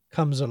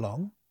 comes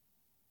along,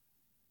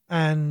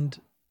 and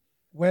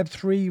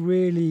Web3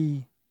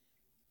 really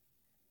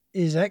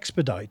is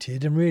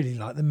expedited, and really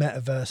like the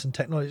metaverse and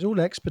technology is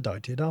all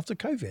expedited after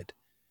COVID,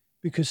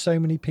 because so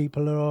many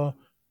people are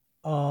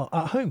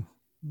at home.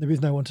 There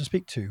is no one to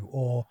speak to,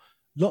 or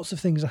lots of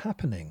things are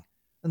happening.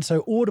 And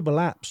so Audible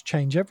apps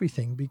change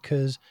everything,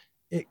 because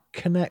it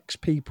connects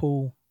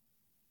people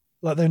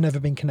like they've never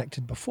been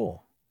connected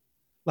before.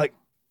 Like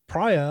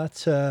prior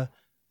to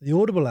the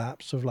Audible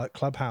apps of like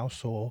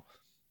Clubhouse or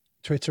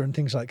Twitter and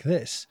things like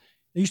this,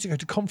 I used to go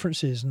to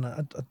conferences, and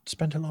I'd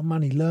spent a lot of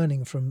money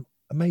learning from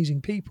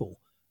amazing people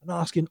and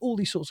asking all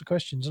these sorts of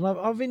questions. And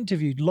I've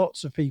interviewed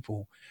lots of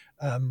people.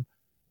 I've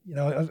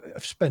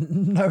spent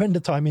no end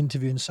of time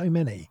interviewing so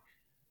many,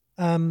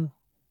 and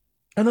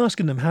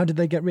asking them, how did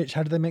they get rich?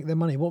 How did they make their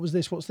money? What was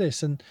this? What's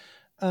this? And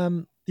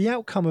the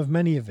outcome of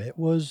many of it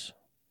was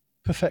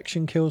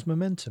perfection kills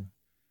momentum.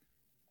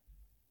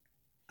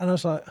 And I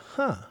was like,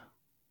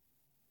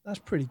 that's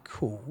pretty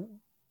cool.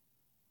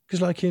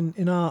 Because like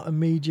in art and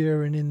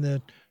media and in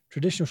the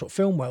traditional sort of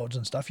film worlds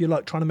and stuff, you're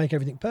like trying to make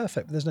everything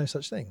perfect, but there's no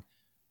such thing.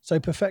 So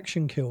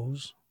perfection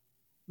kills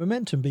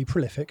momentum. Be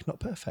prolific, not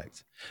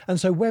perfect. And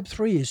so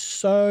Web3 is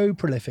so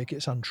prolific,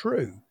 it's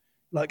untrue.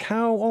 Like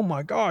how, oh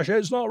my gosh,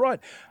 it's not right.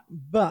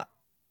 But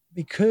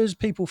because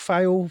people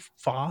fail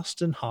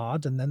fast and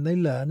hard, and then they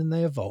learn and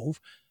they evolve,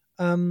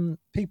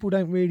 people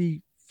don't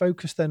really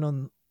focus then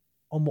on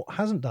what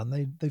hasn't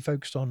done. They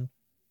focused on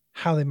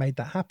how they made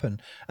that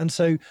happen. And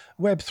so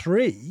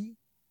Web3,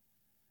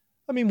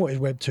 I mean, what is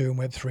Web 2 and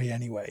Web 3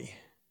 anyway?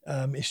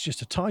 It's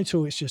just a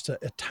title, it's just a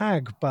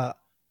tag. But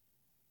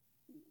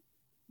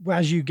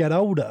as you get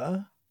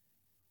older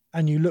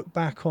and you look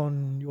back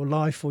on your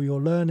life or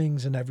your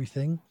learnings and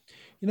everything,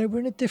 you know, we're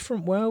in a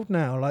different world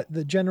now. Like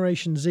the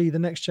Generation Z, the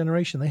next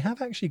generation, they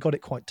have actually got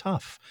it quite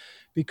tough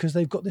because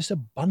they've got this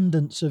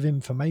abundance of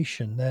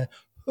information. They're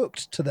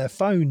hooked to their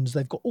phones.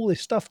 They've got all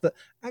this stuff that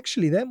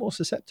actually they're more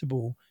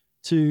susceptible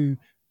to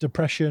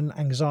depression,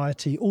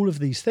 anxiety, all of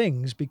these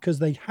things because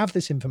they have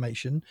this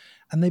information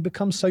and they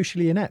become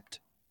socially inept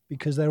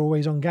because they're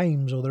always on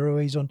games or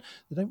they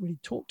don't really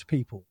talk to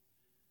people.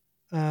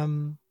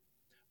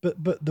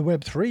 But the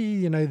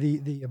Web3, you know,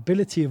 the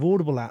ability of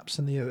Audible apps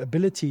and the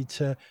ability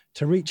to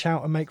reach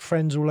out and make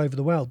friends all over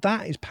the world,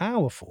 that is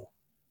powerful.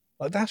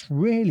 Like that's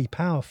really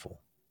powerful.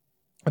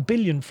 1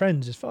 billion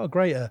friends is far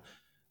greater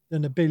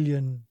than £1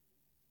 billion.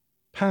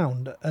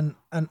 And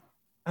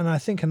I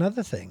think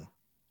another thing,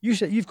 you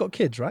said you've got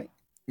kids, right?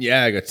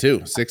 Yeah, I got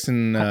 2, 6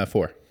 and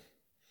 4.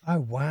 Oh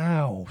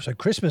wow! So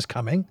Christmas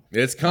coming?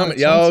 It's coming.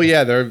 Oh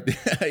yeah, they're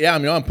yeah. I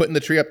mean, I'm putting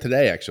the tree up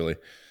today actually.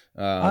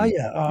 Oh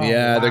yeah. Oh,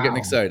 yeah, wow. They're getting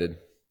excited.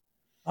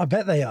 I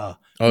bet they are.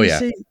 Oh yeah.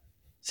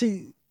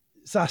 See,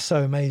 that's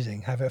so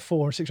amazing. Have a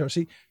 4 and 6 year old.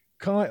 See,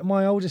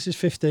 my oldest is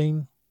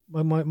 15.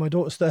 My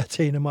daughter's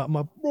 13, and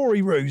my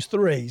Rory Roo's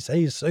 3. So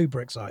he's super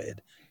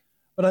excited.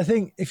 But I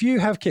think if you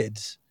have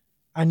kids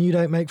and you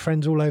don't make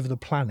friends all over the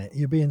planet,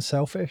 you're being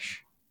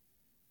selfish.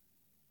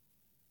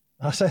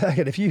 I'll say that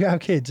again. If you have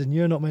kids and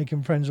you're not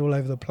making friends all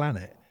over the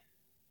planet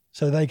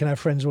so they can have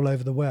friends all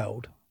over the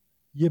world,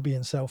 you're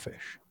being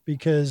selfish.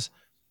 Because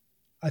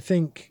I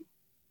think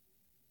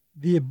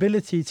the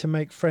ability to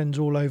make friends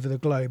all over the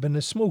globe, and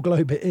a small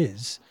globe it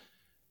is,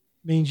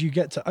 means you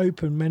get to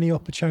open many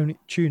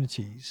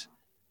opportunities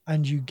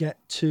and you get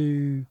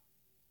to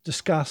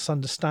discuss,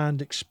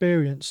 understand,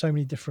 experience so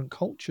many different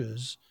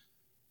cultures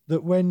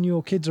that when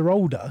your kids are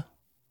older,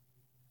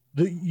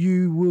 that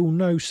you will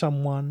know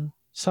someone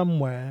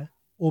somewhere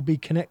or be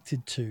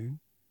connected to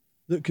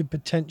that could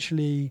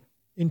potentially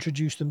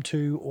introduce them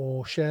to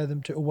or share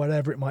them to or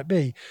whatever it might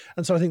be.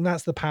 And so I think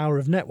that's the power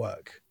of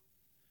network.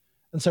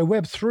 And so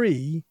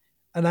Web3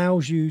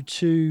 allows you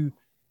to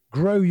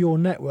grow your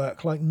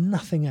network like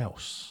nothing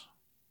else.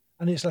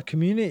 And it's a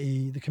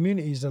community. The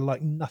communities are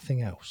like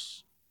nothing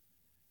else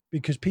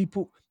because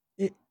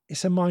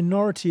it's a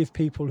minority of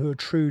people who are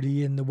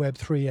truly in the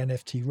Web3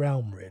 NFT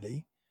realm,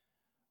 really.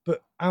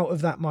 But out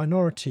of that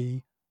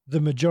minority, the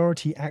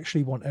majority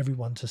actually want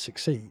everyone to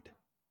succeed.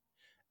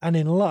 And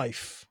in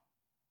life,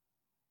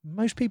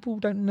 most people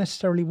don't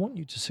necessarily want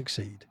you to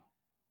succeed.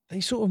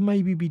 They sort of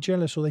maybe be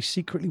jealous or they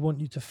secretly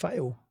want you to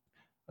fail.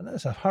 And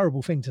that's a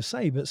horrible thing to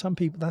say, but some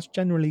people, that's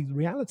generally the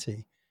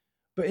reality.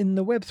 But in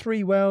the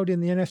Web3 world,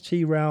 in the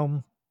NFT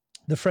realm,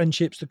 the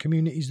friendships, the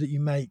communities that you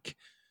make,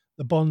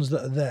 the bonds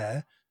that are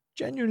there,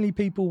 genuinely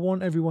people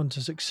want everyone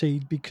to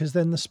succeed because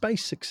then the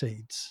space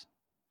succeeds.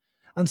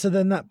 And so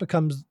then that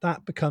becomes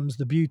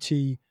the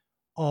beauty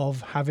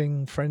of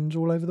having friends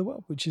all over the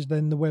world, which is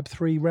then the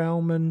Web3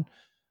 realm. And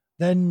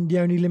then the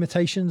only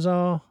limitations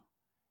are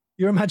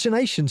your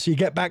imagination. So you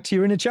get back to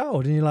your inner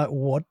child and you're like,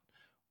 what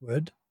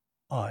would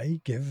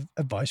I give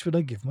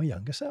my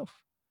younger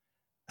self?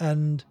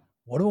 And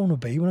what do I want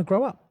to be when I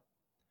grow up?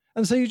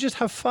 And so you just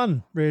have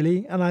fun,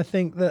 really. And I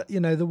think that, you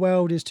know, the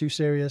world is too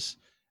serious.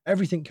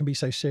 Everything can be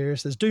so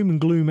serious. There's doom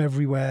and gloom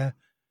everywhere.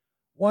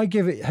 Why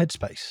give it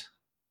headspace?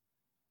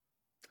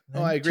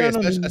 Oh, I agree,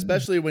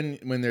 especially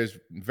when there's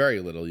very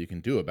little you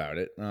can do about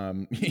it.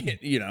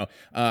 You know,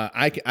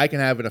 I can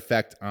have an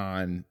effect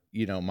on,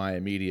 you know, my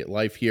immediate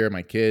life here,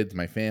 my kids,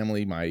 my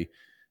family, my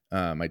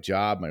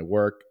job, my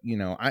work. You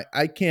know,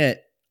 I can't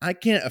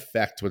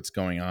affect what's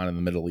going on in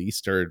the Middle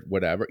East or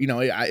whatever. You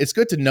know, it's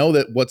good to know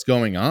that what's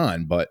going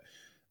on, but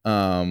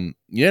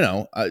you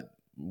know,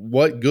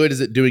 what good is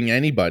it doing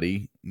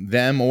anybody,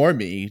 them or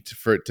me,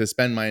 to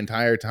spend my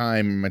entire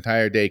time, my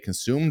entire day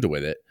consumed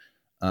with it?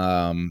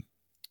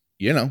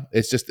 You know,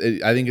 it's just,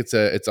 I think it's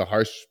a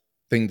harsh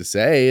thing to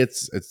say.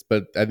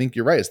 But I think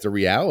you're right. It's the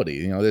reality.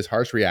 You know, there's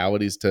harsh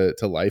realities to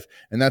life,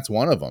 and that's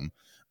one of them.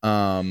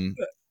 And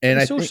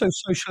it's also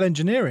social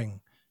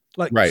engineering,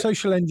 like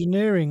social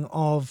engineering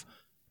of,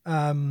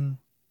 you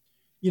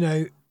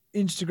know,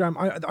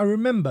 Instagram. I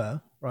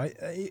remember, right?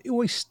 It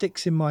always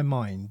sticks in my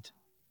mind.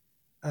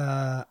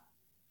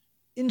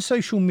 In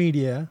social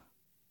media,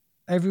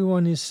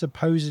 everyone is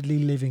supposedly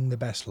living the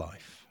best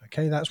life.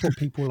 Okay, that's what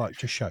people like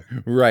to show.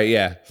 Right,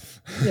 yeah.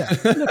 Yeah,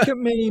 look at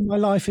me. My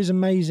life is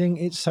amazing.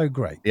 It's so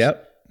great.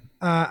 Yep.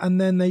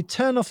 And then they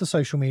turn off the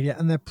social media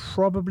and they're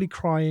probably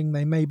crying.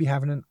 They may be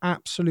having an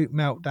absolute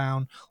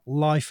meltdown.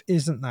 Life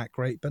isn't that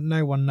great, but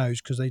no one knows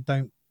because they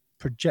don't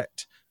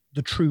project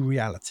the true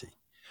reality.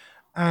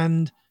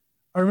 And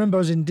I remember I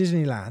was in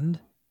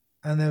Disneyland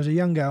and there was a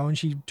young girl and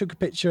she took a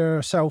picture,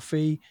 a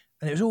selfie,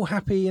 and it was all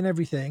happy and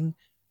everything.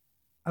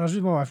 And I was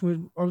with my wife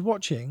and I was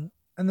watching.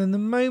 And then the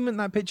moment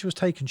that picture was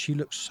taken, she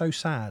looked so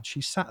sad.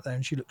 She sat there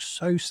and she looked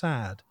so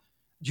sad.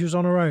 She was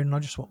on her own. And I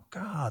just thought,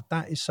 God,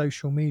 that is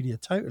social media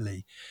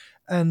totally.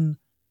 And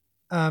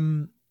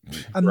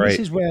Right. this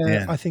is where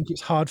Yeah. I think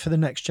it's hard for the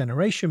next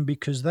generation,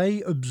 because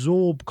they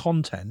absorb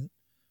content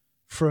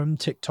from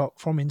TikTok,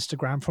 from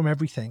Instagram, from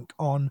everything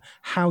on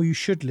how you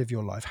should live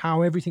your life,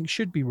 how everything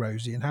should be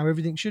rosy and how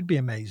everything should be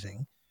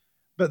amazing.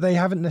 But they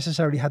haven't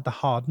necessarily had the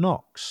hard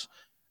knocks.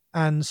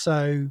 And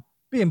so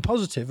being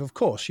positive, of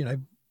course,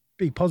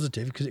 be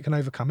positive because it can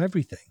overcome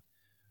everything.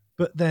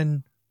 But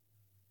then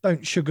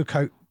don't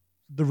sugarcoat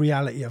the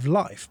reality of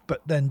life,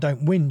 but then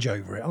don't whinge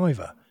over it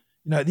either.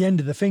 At the end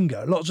of the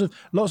finger,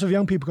 lots of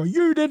young people go,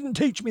 "You didn't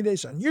teach me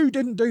this and you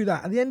didn't do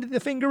that." At the end of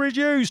the finger is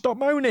you. Stop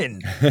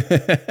moaning.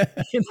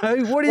 What are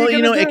you going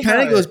to do? It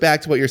kind of goes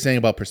back to what you're saying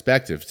about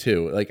perspective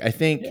too. Like, I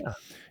think,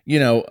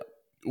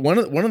 one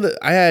of the,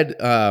 I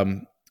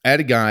had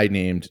a guy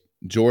named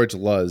George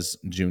Luz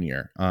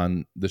Jr.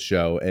 on the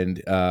show,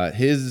 and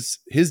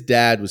his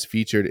dad was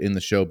featured in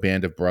the show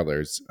Band of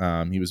Brothers.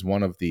 He was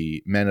one of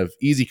the men of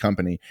Easy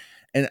Company.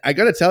 And I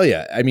got to tell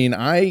you, I mean,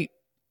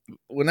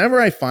 whenever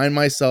I find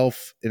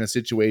myself in a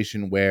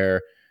situation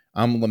where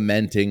I'm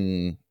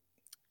lamenting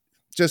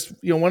just,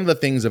 one of the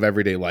things of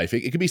everyday life,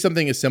 it could be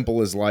something as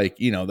simple as like,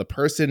 the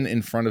person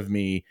in front of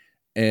me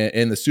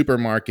in the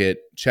supermarket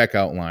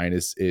checkout line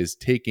is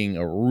taking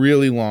a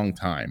really long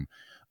time.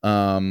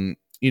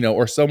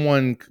 Or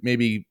someone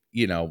maybe,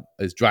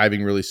 is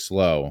driving really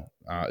slow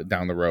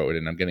down the road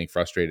and I'm getting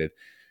frustrated.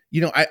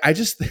 I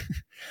just,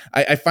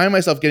 I find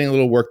myself getting a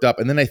little worked up.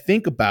 And then I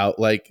think about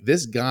like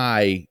this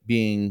guy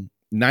being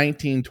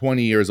 19,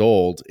 20 years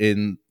old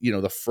in,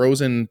 the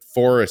frozen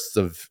forests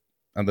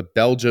on the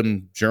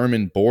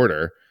Belgium-German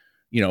border,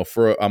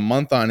 for a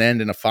month on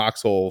end in a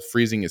foxhole,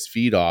 freezing his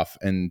feet off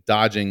and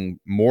dodging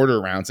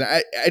mortar rounds.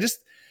 I just,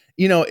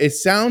 it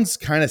sounds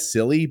kind of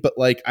silly, but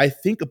like, I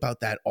think about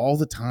that all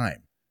the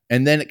time.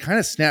 And then it kind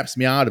of snaps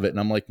me out of it. And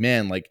I'm like,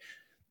 man, like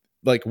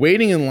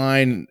waiting in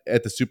line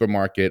at the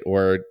supermarket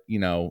or,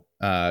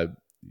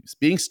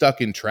 being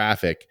stuck in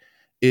traffic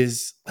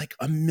is like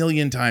a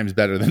million times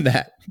better than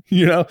that,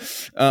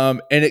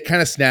 and it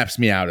kind of snaps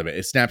me out of it.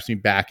 It snaps me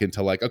back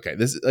into like, okay,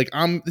 this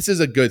is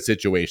a good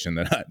situation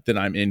that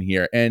I'm in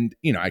here. And,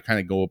 I kind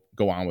of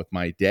go on with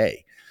my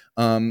day.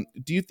 Do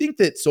you think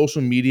that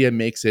social media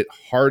makes it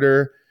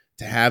harder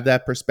to have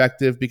that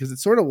perspective? Because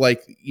it's sort of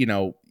like,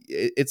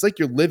 it's like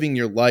you're living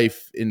your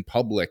life in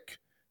public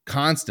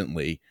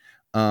constantly.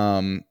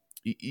 Do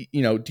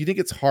you think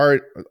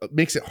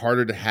makes it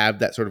harder to have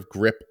that sort of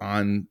grip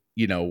on,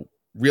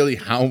 really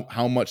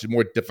how much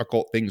more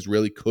difficult things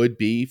really could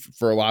be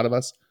for a lot of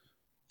us?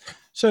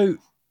 So,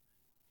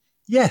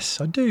 yes,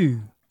 I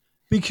do.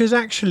 Because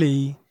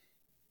actually,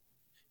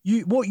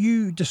 what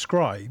you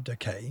described,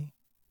 okay,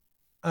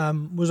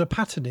 was a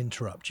pattern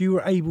interrupt. You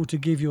were able to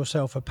give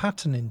yourself a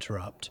pattern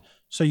interrupt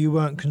so you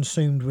weren't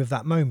consumed with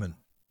that moment.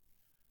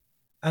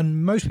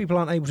 And most people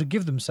aren't able to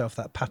give themselves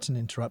that pattern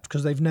interrupt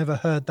because they've never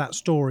heard that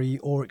story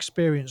or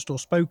experienced or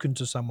spoken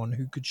to someone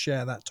who could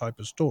share that type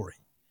of story,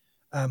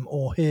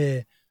 or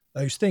hear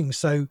those things.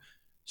 So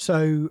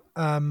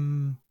I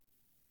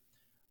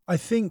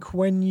think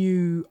when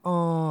you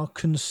are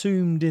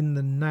consumed in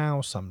the now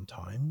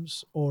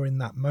sometimes, or in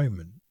that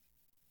moment,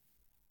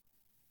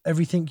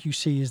 everything you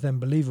see is then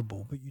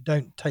believable, but you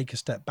don't take a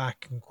step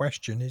back and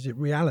question, is it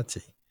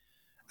reality?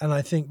 And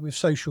I think with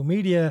social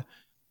media,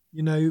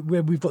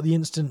 where we've got the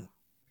instant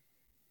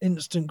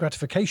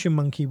gratification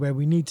monkey, where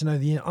we need to know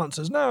the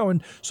answers now,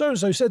 and so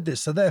said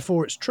this, so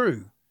therefore it's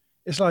true.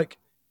 It's like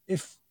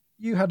if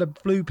you had a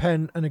blue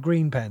pen and a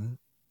green pen,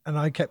 and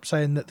I kept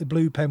saying that the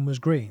blue pen was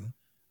green,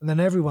 and then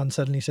everyone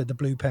suddenly said the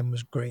blue pen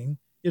was green,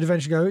 you'd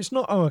eventually go, it's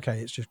not, oh, okay,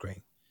 it's just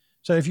green.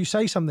 So if you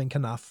say something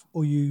enough,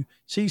 or you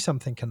see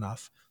something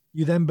enough,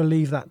 you then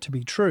believe that to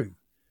be true.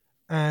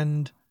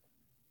 And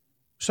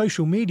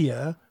social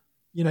media,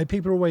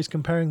 people are always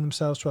comparing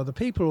themselves to other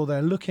people, or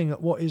they're looking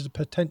at what is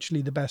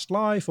potentially the best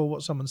life or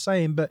what someone's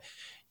saying, but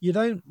you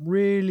don't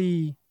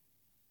really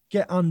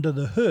get under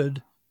the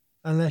hood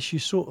unless you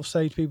sort of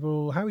say to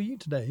people, how are you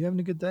today? You having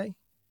a good day?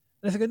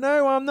 And if they go,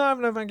 no, I'm not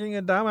having a fucking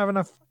good day. I'm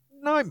having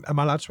no, am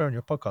I allowed to swear on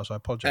your podcast? I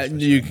apologize.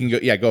 You can go.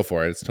 Yeah, go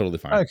for it. It's totally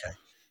fine. Okay.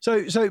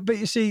 So, but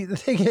you see, the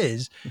thing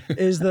is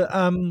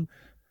that,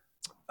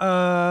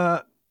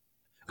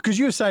 because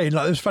you were saying,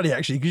 like, it was funny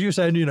actually, because you were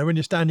saying, when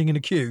you're standing in a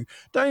queue,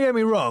 don't get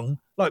me wrong,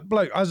 like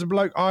as a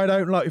bloke, I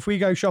don't like, if we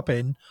go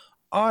shopping,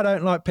 I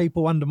don't like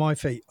people under my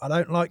feet. I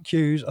don't like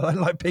queues. I don't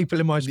like people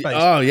in my space.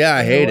 Oh yeah,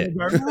 I hate it.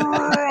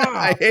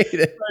 I hate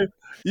it. So,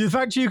 the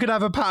fact you could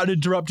have a pattern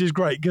interrupt is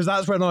great, because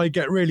that's when I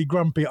get really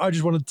grumpy. I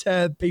just want to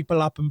tear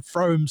people up and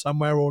throw them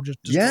somewhere, or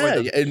just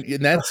destroy them.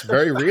 And that's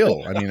very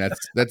real. I mean,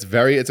 it's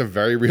a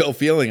very real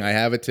feeling. I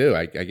have it too.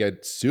 I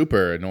get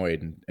super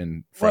annoyed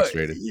and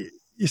frustrated. Well,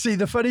 you see,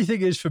 the funny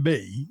thing is for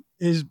me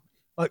is,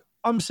 like,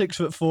 I'm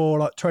 6'4",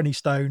 like 20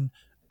 stone,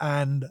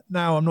 and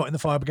now I'm not in the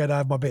fire brigade. I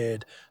have my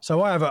beard,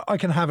 so I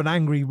can have an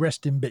angry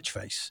resting bitch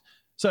face.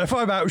 So if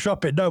I'm out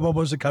shopping, no one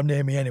wants to come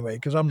near me anyway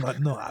because I'm like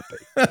not happy.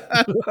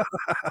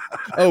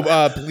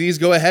 Please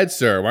go ahead,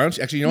 sir. Why don't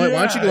you? Actually, you know what?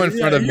 Why don't you go in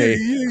front of me?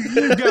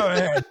 You go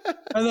ahead.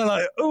 And they're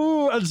like,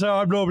 oh, and so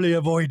I'm normally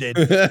avoided.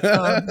 So in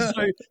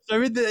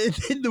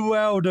the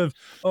world of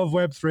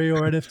Web3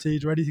 or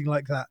NFTs or anything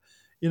like that,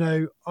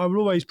 I will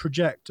always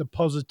project a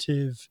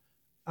positive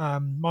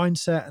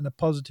mindset and a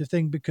positive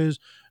thing because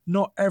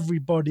not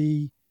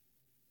everybody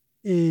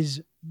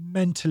is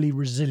mentally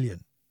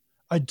resilient.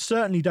 I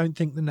certainly don't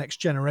think the next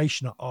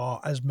generation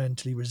are as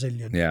mentally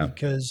resilient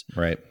because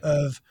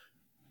of,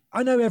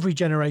 I know every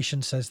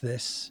generation says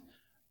this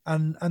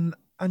and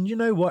you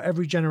know what,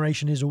 every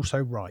generation is also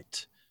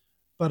right.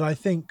 But I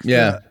think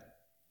that,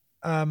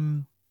 I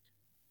mean,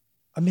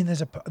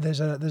 there's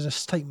a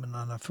statement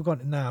and I've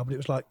forgotten it now, but it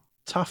was like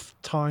tough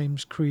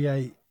times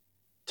create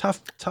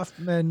tough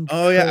men.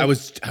 Oh yeah. I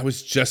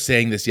was just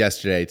saying this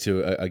yesterday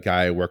to a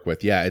guy I work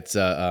with. Yeah. It's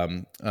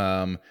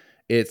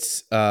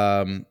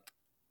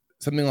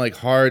something like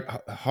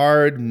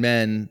hard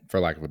men, for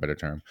lack of a better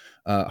term,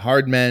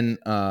 hard men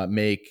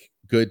make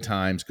good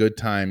times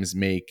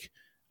make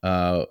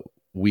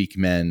weak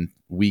men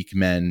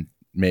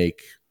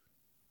make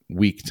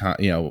weak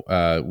times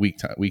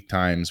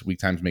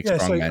make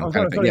strong men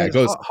kind of thing. Yeah, it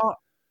goes.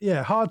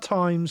 Hard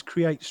times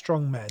create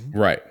strong men.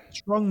 Right.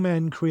 Strong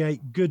men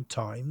create good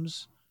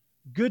times.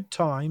 Good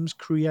times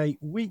create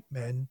weak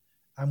men,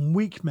 and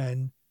weak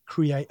men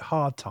create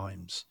hard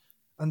times.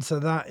 And so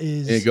that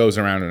is... It goes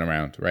around and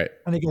around, right?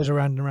 And it goes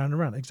around and around and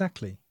around,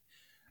 exactly.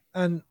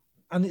 And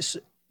it's,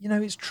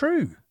 it's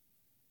true.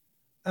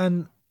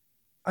 And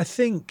I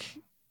think,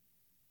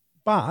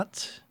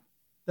 but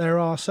there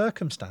are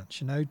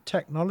circumstances,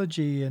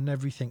 technology and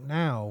everything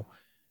now.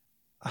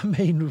 I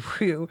mean,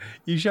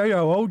 you show you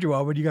how old you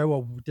are when you go,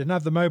 well, didn't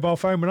have the mobile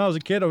phone when I was a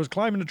kid. I was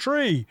climbing a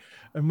tree.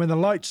 And when the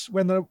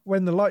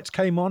lights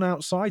came on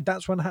outside,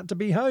 that's when I had to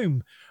be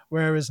home.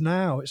 Whereas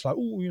now it's like,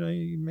 oh,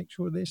 you make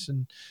sure of this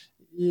and...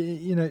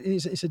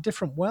 it's a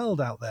different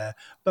world out there.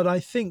 But I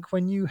think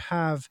when you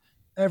have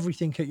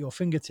everything at your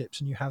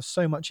fingertips and you have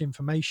so much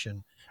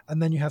information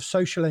and then you have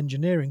social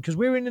engineering, because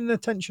we're in an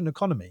attention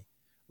economy,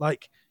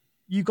 like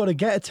you've got to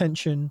get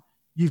attention,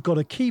 you've got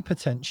to keep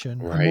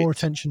attention, and more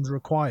attention is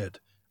required.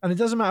 And it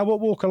doesn't matter what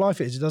walk of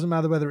life it is. It doesn't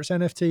matter whether it's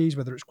NFTs,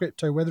 whether it's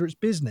crypto, whether it's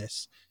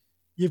business.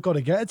 You've got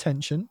to get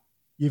attention,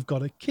 you've got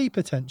to keep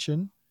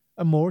attention,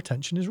 and more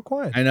attention is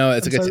required. I know.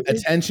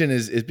 Attention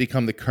is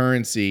become the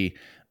currency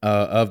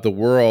of the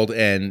world,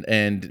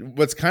 and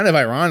what's kind of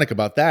ironic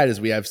about that is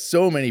we have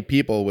so many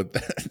people with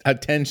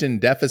attention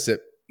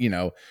deficit,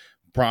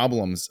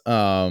 problems.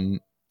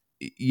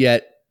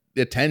 Yet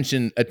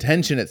attention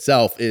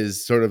itself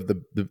is sort of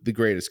the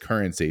greatest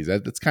currency.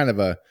 That's kind of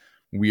a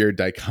weird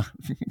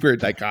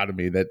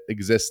dichotomy that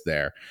exists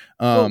there.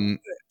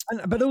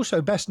 But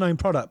also, best known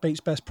product beats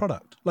best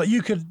product. Like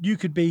you could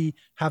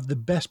have the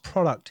best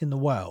product in the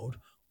world,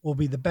 or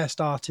be the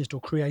best artist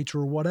or creator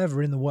or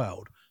whatever in the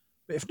world.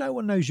 But if no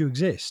one knows you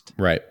exist,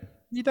 right,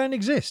 you don't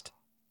exist.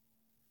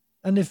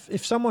 And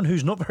if someone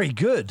who's not very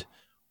good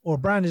or a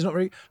brand is not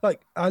very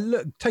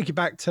take it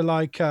back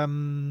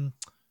to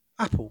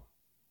Apple.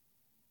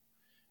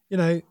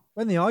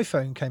 When the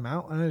iPhone came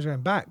out, I know it's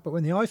going back, but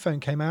when the iPhone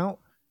came out,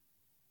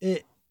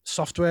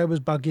 software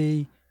was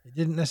buggy. It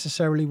didn't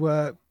necessarily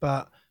work,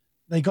 but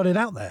they got it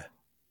out there,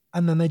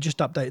 and then they just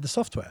updated the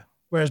software.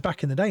 Whereas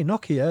back in the day,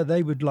 Nokia,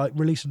 they would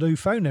release a new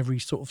phone every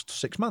sort of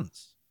 6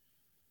 months.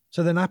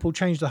 So then Apple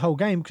changed the whole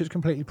game because it's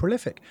completely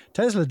prolific.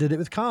 Tesla did it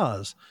with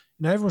cars.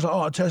 Everyone's like,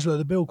 oh, Tesla,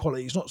 the build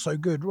quality is not so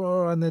good.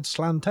 And they'd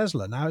slam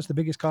Tesla. Now it's the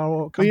biggest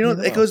car company in the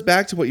world. It goes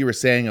back to what you were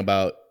saying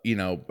about,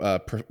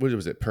 what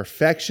was it?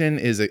 Perfection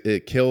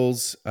it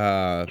kills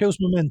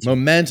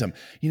momentum.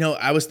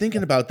 I was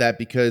thinking about that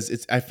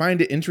because I find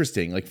it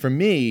interesting. Like for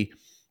me,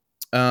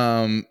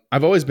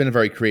 I've always been a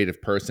very creative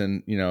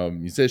person,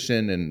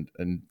 musician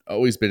and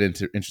always been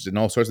interested in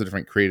all sorts of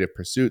different creative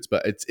pursuits.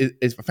 But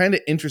I find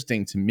it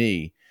interesting to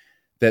me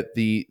that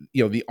the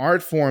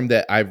art form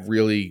that I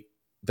really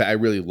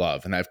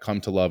love and I've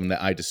come to love and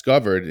that I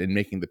discovered in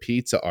making the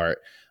pizza art,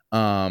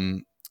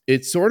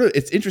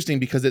 it's interesting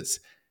because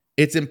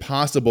it's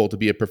impossible to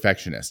be a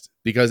perfectionist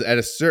because at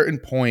a certain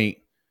point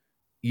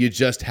you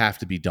just have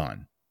to be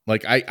done.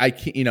 Like I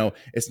can't,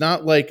 it's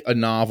not like a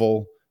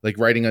novel, like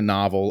writing a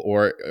novel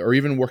or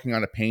even working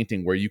on a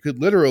painting where you could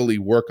literally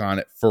work on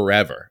it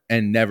forever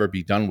and never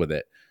be done with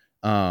it.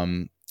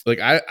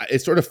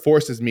 It sort of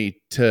forces me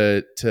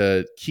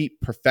to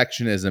keep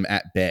perfectionism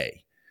at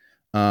bay.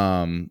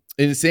 And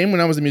the same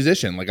when I was a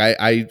musician, like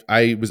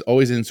I was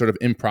always in sort of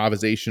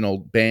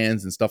improvisational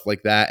bands and stuff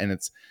like that. And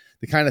it's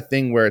the kind of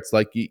thing where it's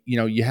like,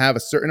 you have a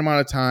certain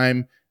amount of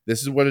time,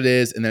 this is what it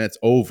is, and then it's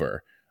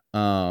over.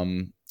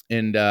 And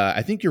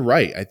I think you're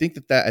right. I think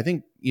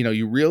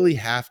you really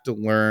have to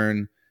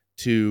learn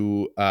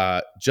to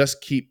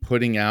just keep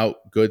putting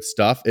out good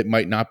stuff. It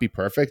might not be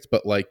perfect,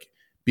 but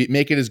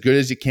make it as good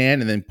as you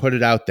can and then put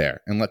it out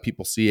there and let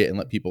people see it and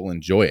let people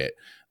enjoy it.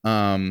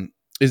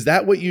 Is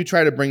that what you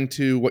try to bring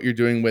to what you're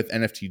doing with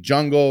NFT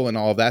Jungle and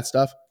all of that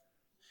stuff?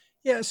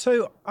 Yeah.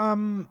 So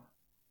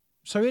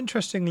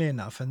interestingly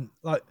enough, and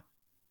like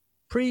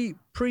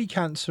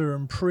pre-cancer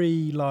and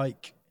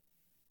like,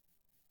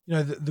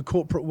 the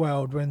corporate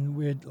world, when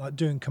we're like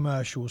doing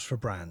commercials for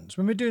brands,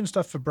 when we're doing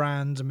stuff for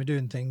brands and we're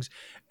doing things,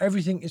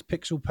 everything is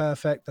pixel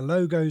perfect, the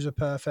logos are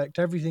perfect,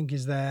 everything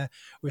is there,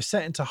 we're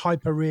set into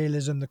hyper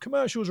realism, the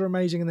commercials are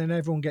amazing, and then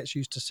everyone gets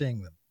used to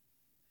seeing them.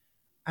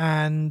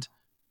 And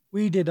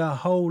we did a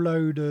whole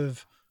load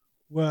of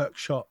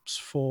workshops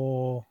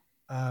for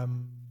a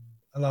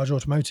large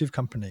automotive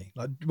company,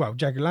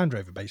 Jaguar Land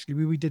Rover.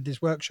 Basically, we did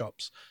these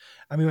workshops,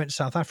 and we went to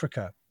South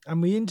Africa,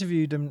 and we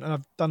interviewed them. And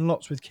I've done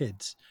lots with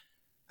kids,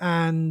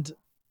 and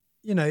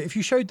if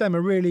you showed them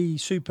a really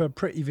super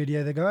pretty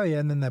video, they go, "Oh yeah,"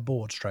 and then they're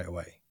bored straight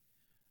away.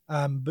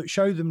 But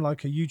show them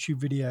like a YouTube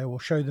video or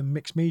show them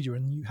mixed media,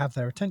 and you have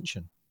their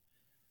attention.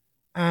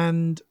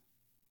 And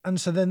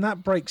so then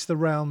that breaks the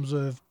realms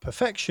of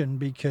perfection,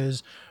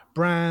 because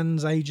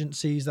brands,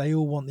 agencies, they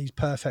all want these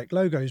perfect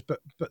logos,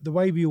 but the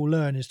way we all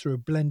learn is through a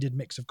blended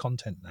mix of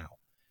content now.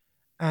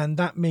 And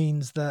that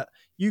means that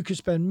you could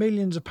spend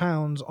millions of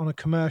pounds on a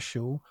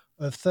commercial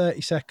of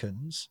 30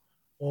 seconds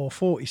or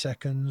 40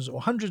 seconds or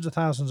hundreds of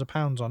thousands of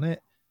pounds on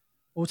it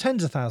or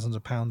tens of thousands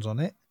of pounds on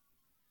it.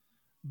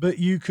 But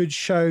you could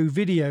show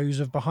videos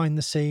of behind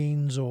the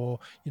scenes or,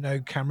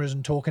 cameras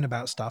and talking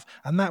about stuff.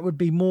 And that would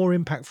be more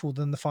impactful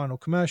than the final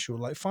commercial.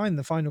 Like, fine,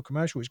 the final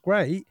commercial is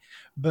great,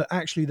 but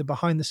actually the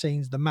behind the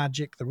scenes, the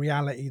magic, the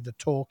reality, the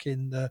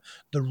talking, the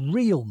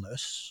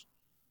realness,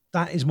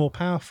 that is more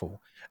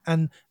powerful.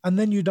 And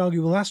then you'd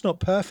argue, well, that's not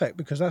perfect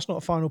because that's not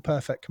a final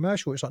perfect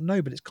commercial. It's like,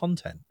 no, but it's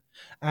content.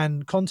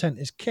 And content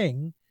is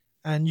king.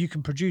 And you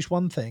can produce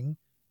one thing,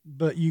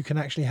 but you can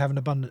actually have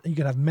you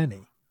can have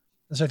many.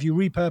 And so if you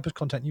repurpose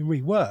content, you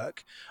rework.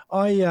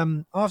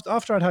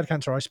 After I'd had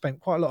cancer, I spent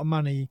quite a lot of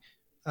money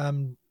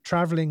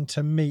traveling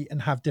to meet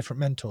and have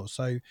different mentors.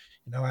 So,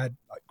 I had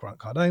like Grant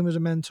Cardone was a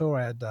mentor.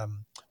 I had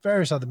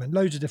various other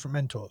loads of different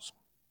mentors.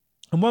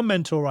 And one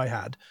mentor I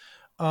had,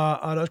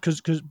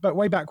 but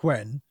way back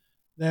when,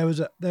 there was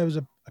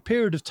a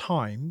period of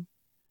time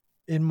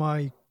in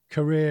my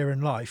career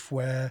and life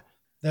where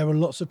there were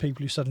lots of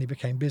people who suddenly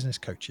became business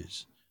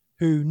coaches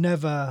who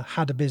never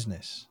had a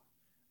business.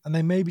 And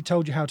they maybe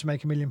told you how to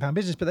make £1 million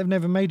business, but they've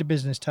never made a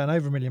business turn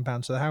over £1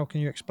 million. So how can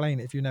you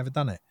explain it if you've never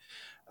done it?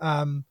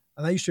 And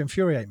they used to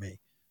infuriate me.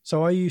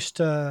 So I used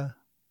to,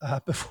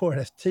 before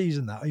NFTs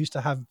and that, I used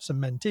to have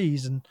some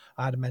mentees, and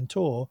I had a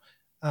mentor.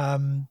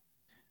 And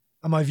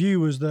my view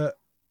was that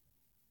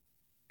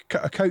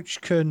a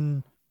coach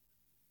can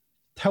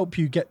help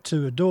you get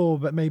to a door,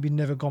 but maybe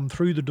never gone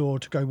through the door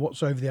to go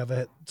what's over the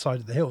other side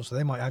of the hill. So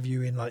they might have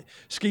you in like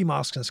ski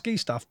masks and ski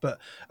stuff, but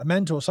a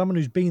mentor, someone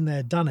who's been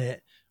there, done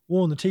it,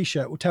 worn the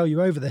t-shirt, will tell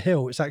you over the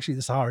hill it's actually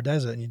the Sahara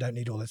Desert and you don't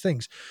need all the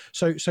things.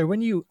 So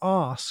when you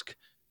ask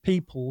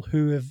people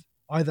who have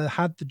either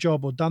had the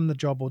job or done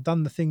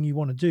the thing you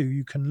want to do,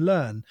 you can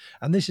learn.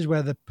 And this is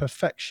where the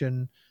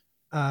perfection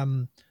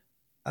and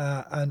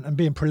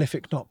being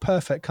prolific, not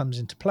perfect, comes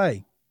into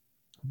play.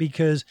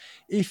 Because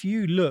if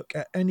you look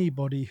at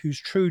anybody who's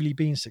truly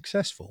been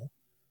successful,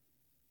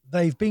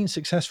 they've been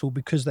successful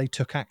because they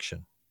took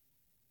action.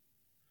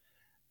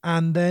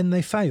 And then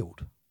they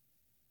failed.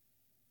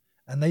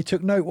 And they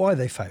took note why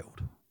they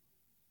failed.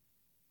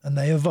 And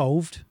they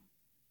evolved.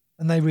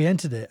 And they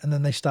re-entered it. And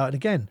then they started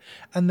again.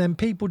 And then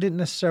people didn't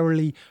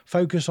necessarily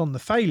focus on the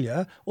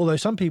failure, although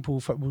some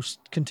people will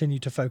continue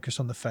to focus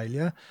on the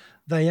failure.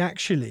 They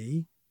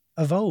actually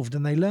evolved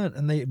and they learned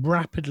and they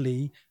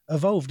rapidly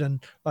evolved.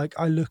 And like,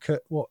 I look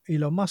at what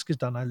Elon Musk has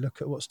done. I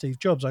look at what Steve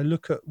Jobs, I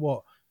look at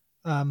what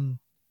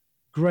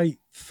great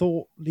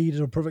thought leaders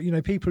or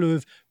people who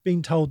have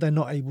been told they're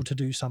not able to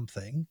do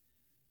something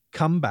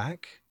come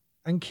back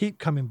and keep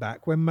coming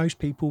back. When most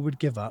people would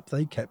give up,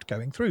 they kept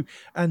going through.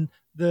 And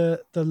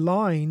the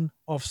line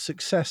of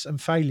success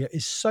and failure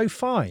is so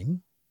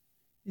fine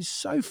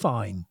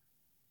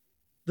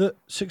that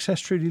success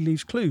truly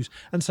leaves clues.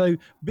 And so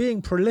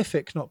being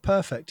prolific, not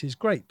perfect, is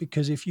great,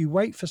 because if you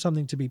wait for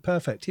something to be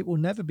perfect, it will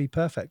never be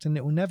perfect and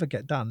it will never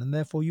get done. And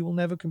therefore you will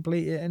never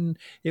complete it. And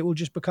it will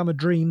just become a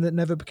dream that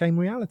never became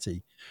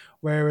reality.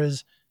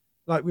 Whereas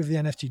like with the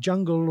NFT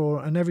jungle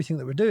and everything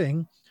that we're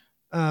doing,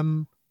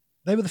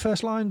 they were the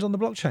first lions on the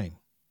blockchain.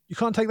 You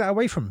can't take that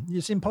away from them.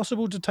 It's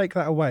impossible to take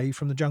that away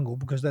from the jungle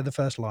because they're the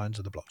first lions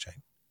of the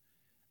blockchain.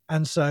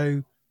 And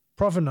so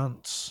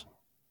provenance,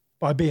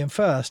 by being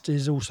first,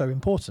 is also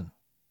important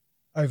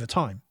over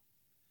time.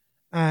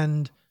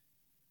 And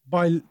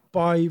by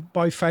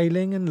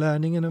failing and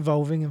learning and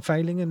evolving and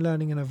failing and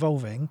learning and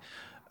evolving,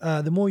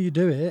 the more you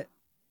do it,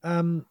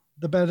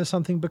 the better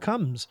something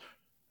becomes.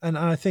 And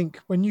I think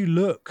when you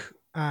look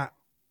at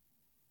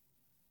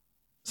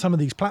some of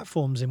these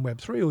platforms in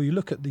Web3, or you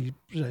look at the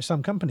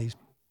some companies,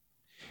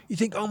 you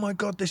think, oh my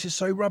God, this is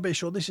so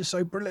rubbish, or this is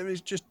so brilliant,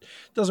 it just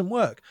doesn't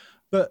work.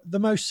 But the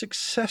most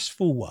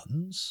successful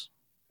ones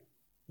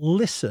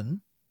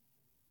listen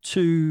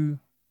to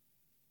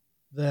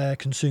their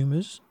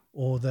consumers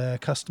or their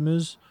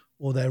customers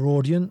or their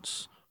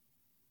audience,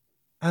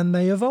 and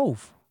they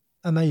evolve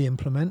and they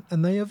implement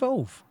and they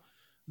evolve.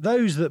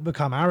 those that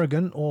become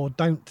arrogant or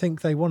don't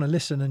think they want to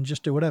listen and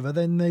just do whatever,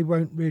 then they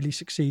won't really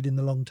succeed in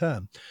the long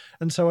term.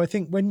 And so I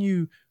think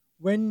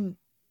when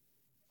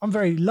I'm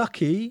very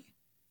lucky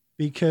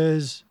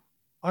because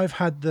I've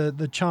had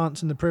the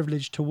chance and the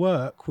privilege to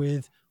work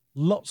with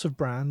lots of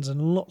brands and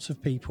lots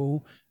of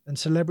people and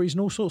celebrities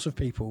and all sorts of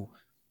people.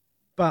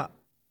 But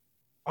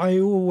I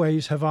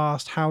always have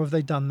asked, how have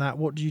they done that?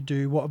 What do you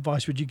do? What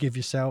advice would you give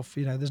yourself?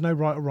 You know, there's no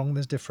right or wrong.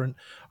 There's different.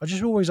 I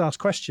just always ask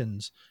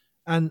questions,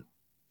 and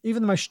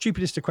even the most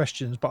stupidest of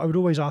questions, but I would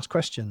always ask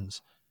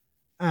questions,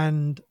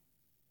 and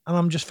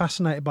I'm just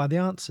fascinated by the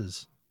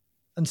answers.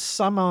 And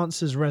some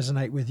answers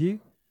resonate with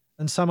you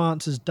and some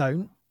answers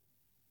don't,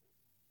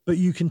 but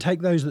you can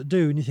take those that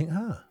do and you think,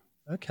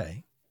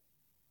 okay.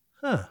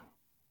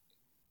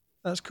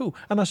 That's cool.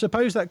 And I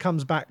suppose that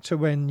comes back to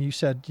when you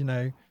said, you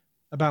know,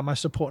 about my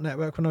support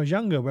network when I was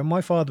younger, when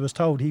my father was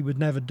told he would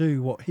never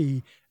do what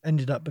he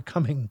ended up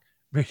becoming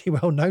really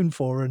well known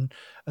for and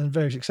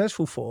very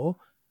successful for.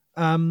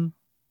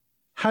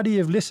 Had he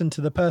have listened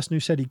to the person who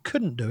said he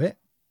couldn't do it,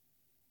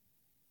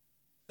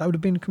 that would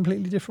have been a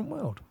completely different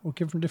world or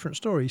a different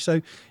story.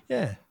 So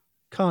yeah,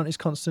 can't is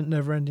constant,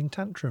 never ending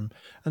tantrum.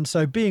 And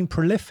so being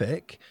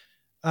prolific,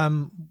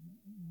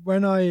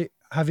 when I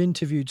have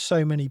interviewed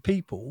so many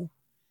people,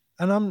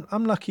 and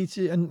I'm lucky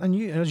to, and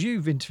you, as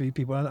you've interviewed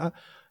people,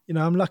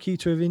 I'm lucky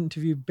to have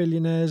interviewed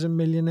billionaires and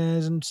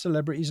millionaires and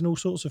celebrities and all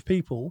sorts of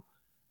people.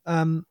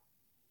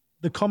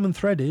 The common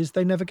thread is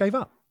they never gave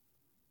up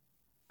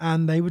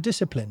and they were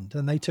disciplined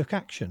and they took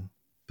action,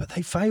 but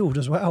they failed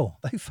as well.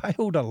 They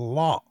failed a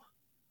lot.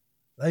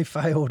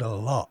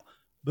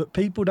 But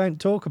people don't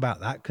talk about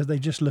that because they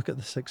just look at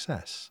the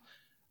success.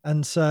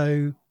 And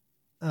so,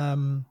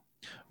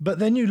 but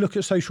then you look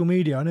at social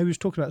media. I know we was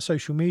talking about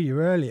social media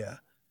earlier,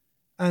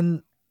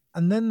 and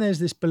then there's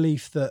this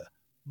belief that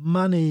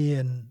money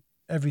and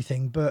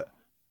everything, but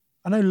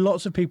I know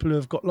lots of people who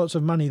have got lots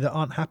of money that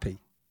aren't happy.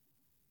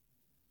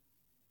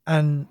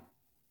 And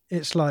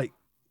it's like,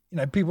 you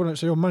know, people don't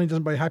say, oh, money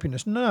doesn't buy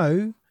happiness.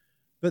 No,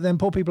 but then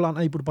poor people aren't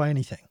able to buy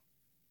anything.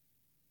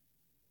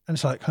 And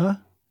it's like, huh?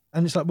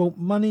 And it's like, well,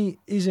 money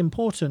is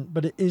important,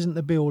 but it isn't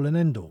the be all and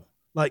end all.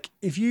 Like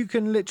if you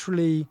can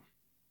literally,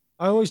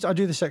 I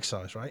do this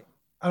exercise, right?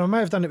 And I may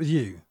have done it with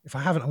you. If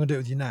I haven't, I'm going to do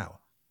it with you now.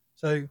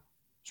 So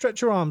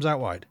stretch your arms out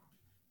wide.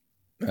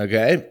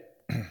 Okay.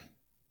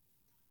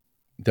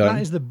 Done.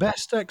 That is the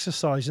best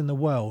exercise in the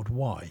world.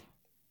 Why?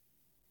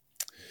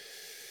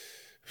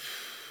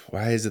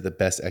 Why is it the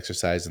best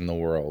exercise in the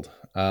world?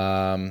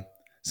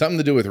 Something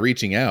to do with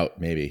reaching out,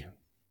 maybe.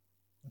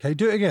 Okay,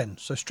 do it again.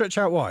 So stretch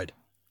out wide.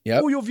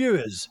 Yep. All your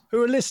viewers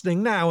who are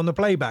listening now on the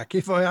playback,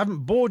 if I haven't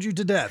bored you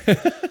to death.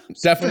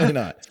 Definitely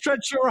not.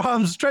 Stretch your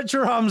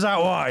arms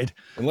out wide.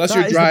 Unless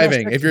you're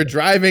driving. If you're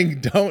driving,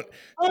 don't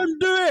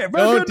do it.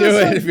 Don't do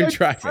it if you're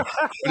driving.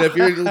 But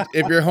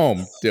if you're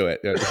home, do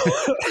it.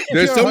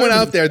 There's someone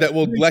out there that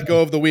will let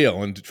go of the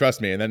wheel, and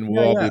trust me, and then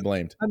we'll all be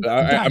blamed.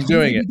 I'm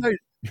doing it.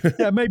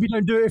 Yeah, maybe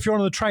don't do it if you're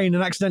on the train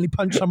and accidentally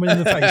punch someone in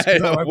the face.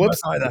 That won't work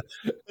either.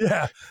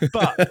 Yeah,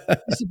 but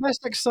it's the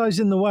best exercise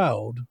in the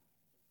world.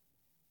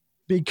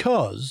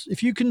 Because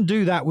if you can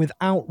do that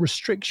without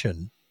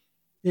restriction,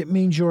 it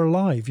means you're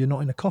alive. You're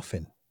not in a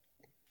coffin.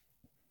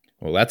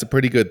 Well, that's a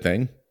pretty good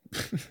thing.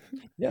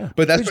 Yeah.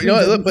 But that's,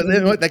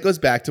 that goes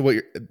back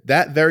to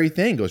that very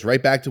thing goes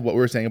right back to what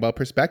we were saying about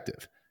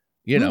perspective.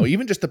 You know,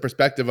 even just the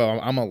perspective of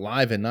I'm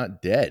alive and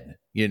not dead,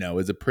 you know,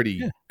 is a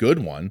pretty good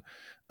one.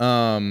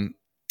 Go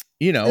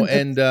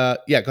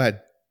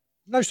ahead.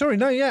 No, sorry.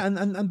 No, yeah.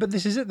 And but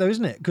this is it though,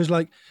 isn't it? Because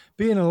like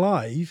being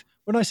alive,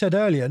 when I said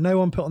earlier, no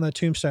one put on their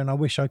tombstone, I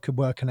wish I could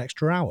work an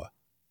extra hour.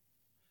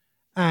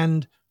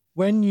 And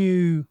when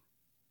you,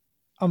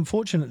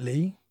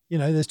 unfortunately, you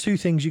know, there's two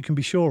things you can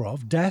be sure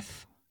of,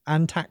 death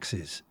and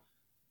taxes.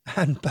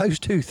 And those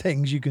two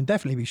things you can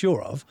definitely be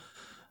sure of.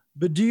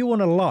 But do you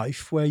want a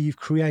life where you've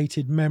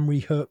created memory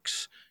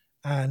hooks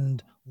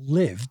and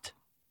lived?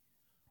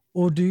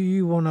 Or do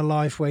you want a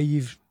life where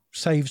you've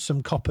saved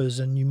some coppers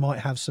and you might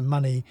have some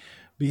money,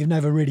 but you've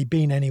never really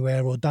been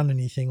anywhere or done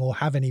anything or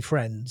have any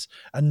friends,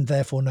 and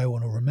therefore no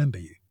one will remember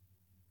you?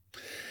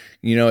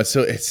 You know,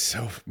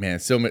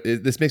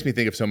 this makes me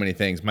think of so many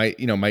things.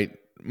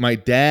 My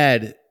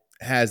dad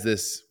has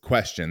this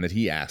question that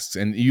he asks,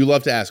 and you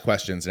love to ask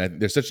questions, and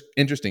they're such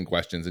interesting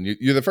questions. And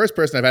you're the first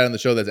person I've had on the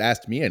show that's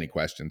asked me any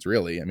questions,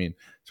 really. I mean,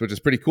 which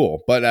is pretty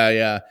cool.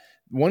 But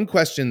one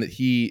question that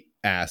he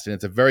asked, and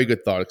it's a very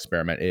good thought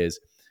experiment, is,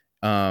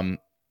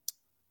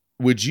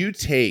 would you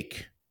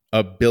take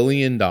 $1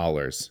 billion,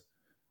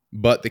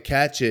 but the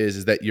catch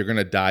is that you're going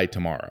to die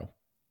tomorrow?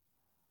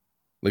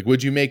 Like,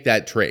 would you make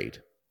that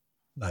trade?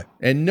 No.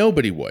 And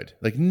nobody would.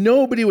 Like,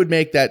 nobody would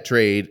make that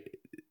trade.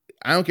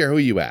 I don't care who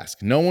you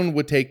ask. No one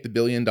would take the $1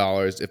 billion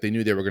if they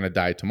knew they were going to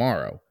die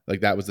tomorrow.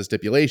 Like, that was the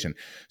stipulation.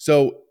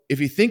 So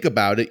if you think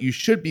about it, you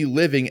should be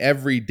living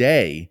every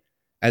day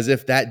as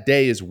if that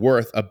day is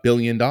worth $1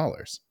 billion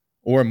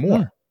or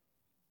more.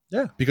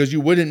 Yeah. Because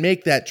you wouldn't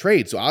make that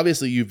trade. So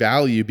obviously you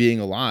value being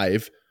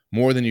alive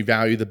more than you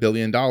value the $1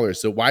 billion.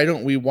 So why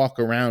don't we walk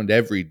around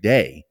every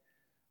day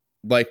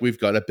like we've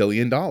got $1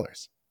 billion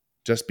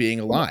just being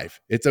alive.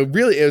 It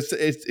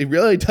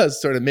really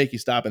does sort of make you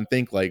stop and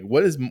think like,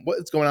 what's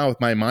going on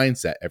with my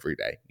mindset every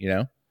day, you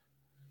know?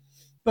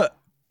 But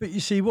you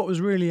see, what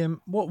was really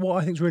what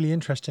I think is really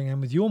interesting,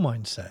 and with your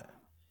mindset,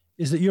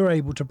 is that you're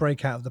able to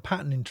break out of the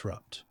pattern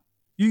interrupt.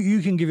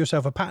 You can give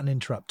yourself a pattern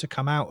interrupt to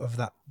come out of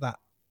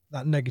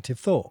that negative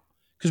thought,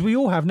 because we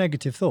all have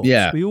negative thoughts.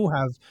 Yeah.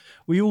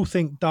 We all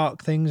think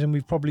dark things, and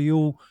we've probably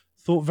all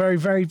thought very,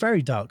 very,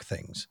 very dark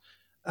things.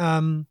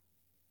 And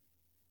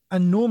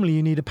normally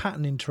you need a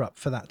pattern interrupt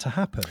for that to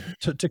happen,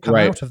 to come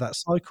Right. out of that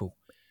cycle.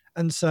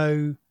 And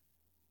so,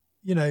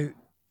 you know,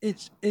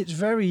 it's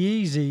very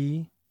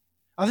easy.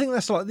 I think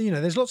that's like, you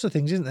know, there's lots of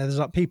things, isn't there? There's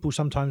like people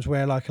sometimes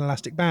wear like an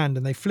elastic band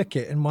and they flick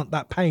it, and want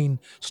that pain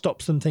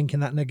stops them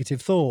thinking that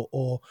negative thought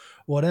or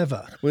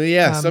whatever. Well,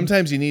 yeah,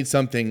 sometimes you need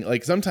something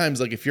like,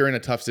 sometimes like if you're in a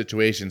tough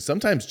situation,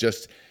 sometimes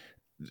just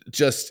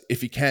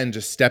if you can,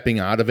 just stepping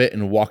out of it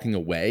and walking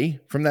away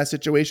from that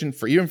situation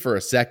for even for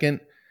a second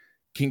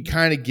can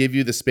kind of give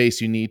you the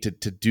space you need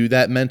to do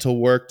that mental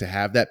work, to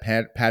have that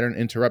pattern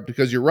interrupt.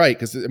 Because you're right.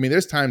 Because I mean,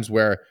 there's times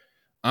where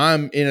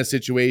I'm in a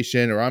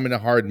situation or I'm in a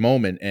hard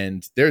moment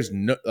and there's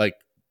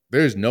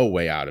no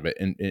way out of it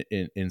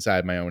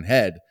inside my own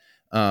head.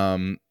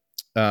 And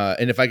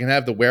if I can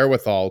have the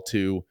wherewithal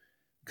to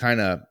kind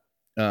of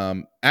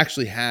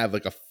actually have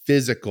like a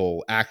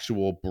physical,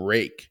 actual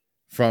break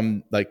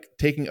from like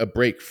taking a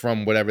break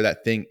from whatever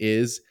that thing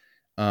is,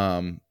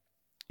 can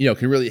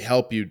really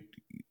help you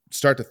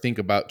start to think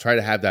about, try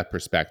to have that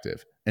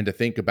perspective and to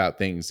think about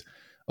things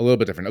a little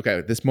bit different.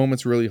 Okay, this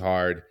moment's really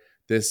hard.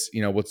 This,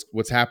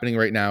 what's happening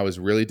right now is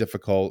really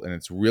difficult and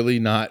it's really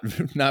not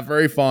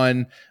very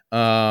fun.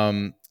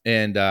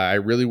 And I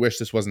really wish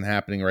this wasn't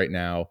happening right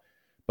now,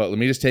 but let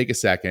me just take a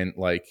second.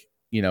 Like,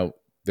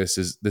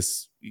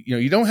 this,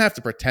 you don't have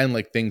to pretend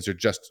like things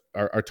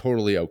are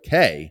totally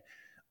okay.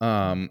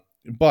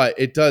 But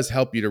it does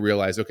help you to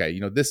realize, okay,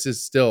 this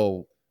is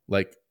still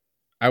like,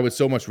 I would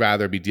so much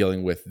rather be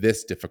dealing with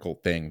this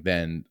difficult thing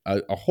than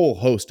a whole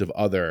host of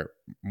other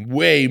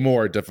way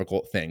more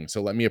difficult things.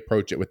 So let me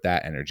approach it with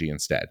that energy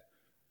instead.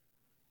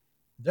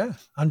 Yeah,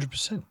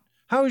 100%.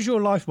 How is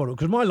your life model?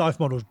 Because my life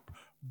model's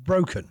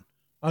broken.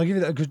 I'll give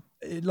you that,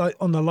 because like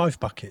on the life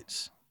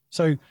buckets.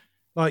 So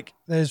like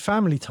there's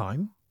family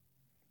time,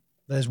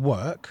 there's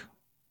work,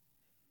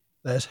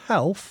 there's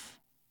health,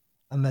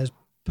 and there's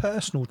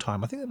personal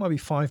time. I think there might be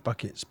 5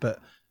 buckets, but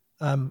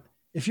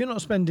if you're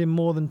not spending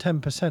more than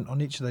 10%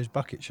 on each of those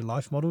buckets, your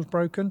life model's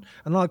broken.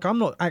 And like, I'm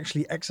not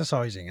actually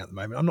exercising at the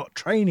moment. I'm not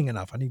training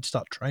enough. I need to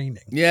start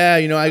training. Yeah.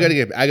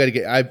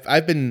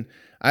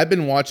 I've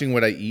been watching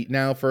what I eat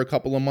now for a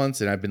couple of months,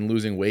 and I've been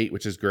losing weight,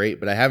 which is great,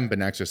 but I haven't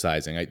been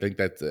exercising. I think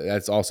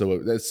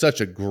that's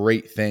such a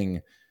great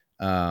thing.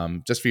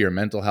 Just for your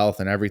mental health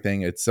and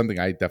everything. It's something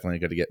I definitely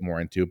got to get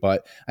more into,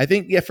 but I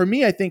think, for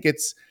me, I think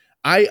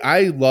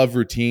I love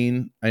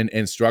routine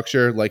and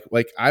structure. Like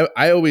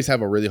I always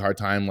have a really hard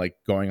time like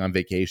going on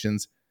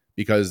vacations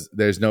because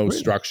there's no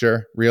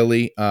structure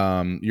really.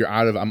 I'm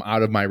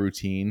out of my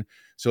routine.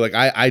 So like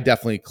I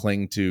definitely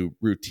cling to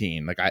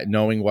routine. Like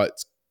knowing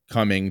what's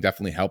coming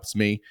definitely helps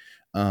me.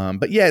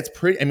 But yeah, it's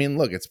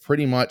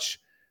pretty much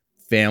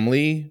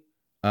family,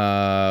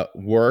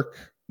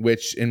 work,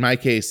 which in my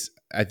case,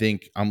 I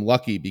think I'm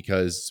lucky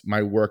because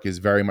my work is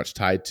very much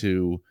tied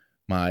to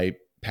my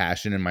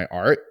passion and my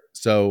art.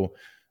 So,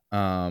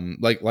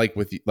 like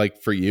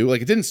for you,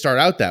 like it didn't start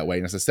out that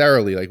way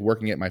necessarily, like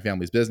working at my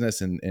family's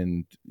business and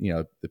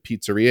the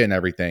pizzeria and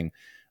everything,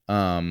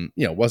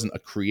 wasn't a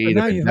creative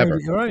now you've endeavor.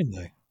 made it your own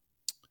though.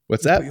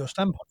 What's that? Put your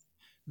stamp on.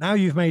 Now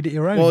you've made it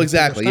your own. Well,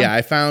 exactly. Yeah.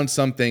 I found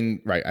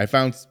something, right.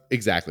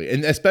 Exactly.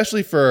 And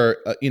especially for,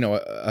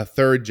 a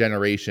third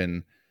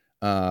generation,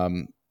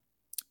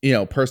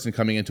 person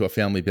coming into a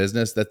family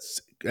business,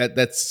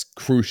 that's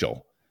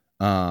crucial.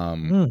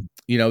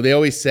 They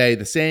always say,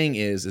 the saying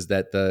is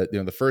that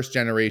the first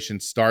generation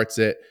starts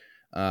it,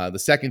 the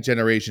second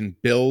generation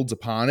builds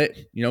upon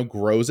it,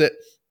 grows it,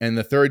 and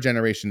the third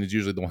generation is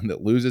usually the one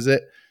that loses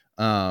it.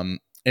 And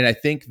I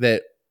think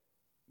that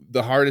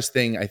the hardest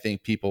thing, I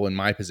think people in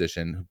my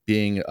position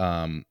being,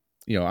 I'm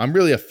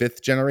really a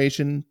 5th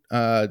generation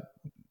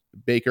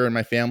baker in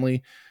my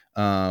family.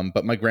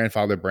 But my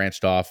grandfather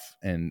branched off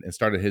and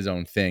started his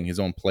own thing, his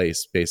own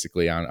place,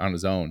 basically on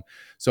his own.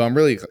 So I'm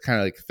really kind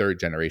of like 3rd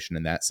generation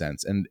in that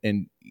sense. And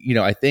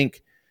I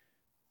think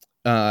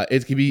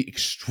it can be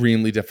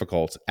extremely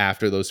difficult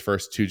after those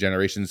first 2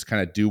 generations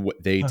kind of do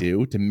what they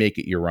do to make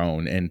it your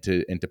own and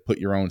to put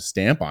your own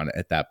stamp on it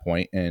at that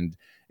point. And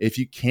if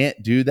you can't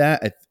do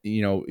that, if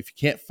you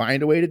can't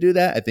find a way to do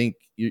that, I think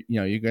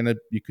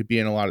you could be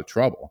in a lot of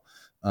trouble.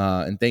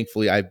 And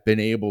thankfully I've been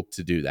able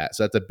to do that.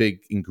 So that's a big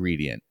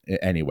ingredient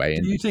anyway.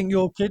 Do you think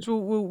your kids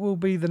will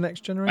be the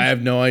next generation? I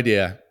have no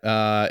idea.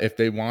 If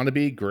they want to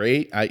be,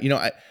 great.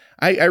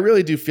 I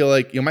really do feel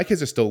like, my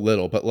kids are still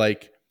little, but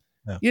like,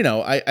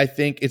 I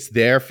think it's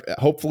there.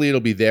 Hopefully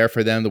it'll be there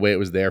for them the way it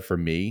was there for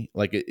me.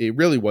 Like it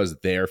really was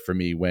there for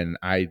me when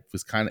I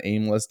was kind of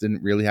aimless,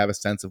 didn't really have a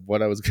sense of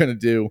what I was going to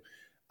do.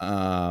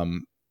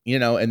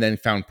 and then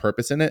found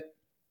purpose in it.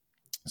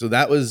 So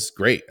that was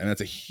great. And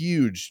that's a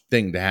huge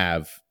thing to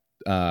have,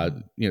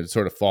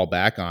 sort of fall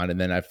back on. And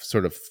then I've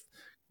sort of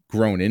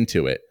grown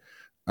into it.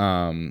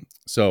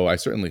 So I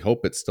certainly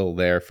hope it's still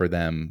there for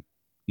them,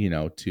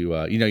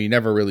 to, you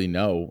never really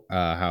know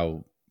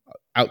how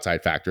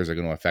outside factors are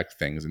going to affect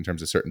things in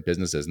terms of certain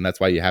businesses. And that's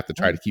why you have to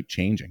try to keep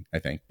changing, I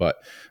think,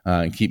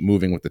 and keep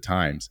moving with the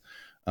times.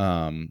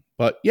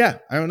 But yeah,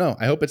 I don't know.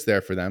 I hope it's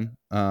there for them.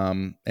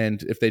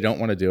 And if they don't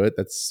want to do it,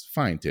 that's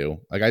fine too.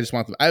 Like, I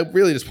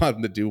really just want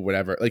them to do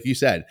whatever. Like you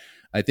said,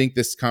 I think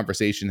this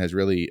conversation has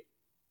really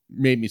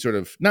made me sort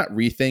of not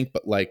rethink,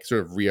 but like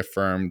sort of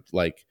reaffirmed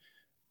like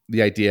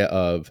the idea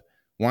of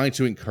wanting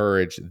to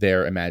encourage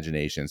their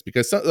imaginations,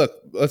 because look,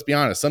 let's be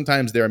honest,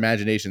 sometimes their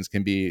imaginations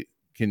can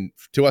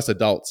to us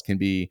adults can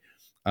be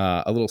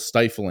a little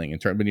stifling in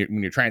terms when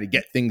you're trying to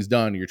get things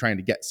done, or you're trying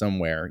to get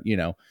somewhere,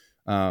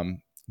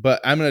 but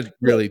I'm going to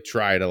really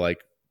try to like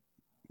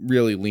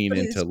really lean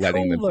into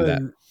letting them do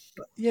that.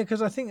 Yeah.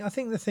 Cause I think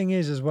the thing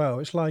is as well,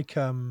 it's like,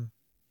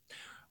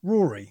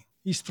 Rory,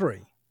 he's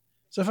 3.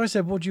 So if I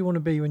said, what do you want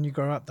to be when you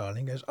grow up,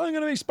 darling? He goes, I'm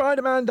going to be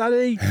Spider-Man,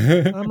 Daddy.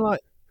 And I'm like,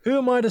 who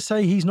am I to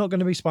say he's not going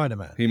to be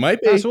Spider-Man? He might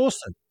be. That's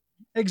awesome.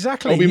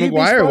 Exactly. Tobey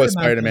Maguire was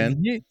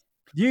Spider-Man.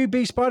 You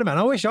be Spider-Man.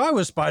 I wish I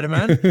was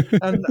Spider-Man.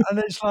 and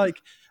it's like,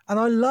 and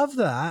I love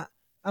that.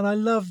 And I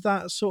love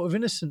that sort of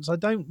innocence. I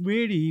don't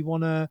really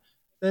want to,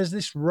 there's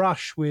this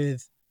rush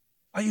with,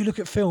 you look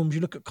at films,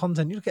 you look at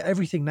content, you look at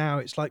everything now.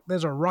 It's like,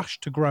 there's a rush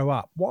to grow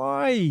up.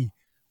 Why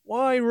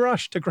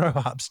rush to grow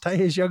up?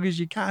 Stay as young as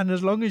you can,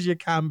 as long as you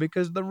can,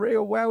 because the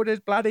real world is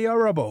bloody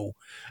horrible.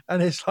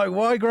 And it's like,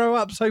 why grow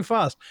up so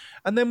fast?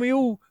 And then we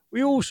all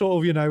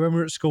sort of, when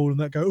we're at school and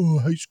that go, oh,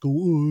 I hate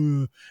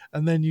school.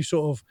 And then you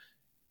sort of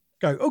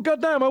go, oh,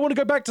 goddamn, I want to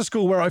go back to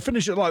school where I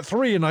finish at like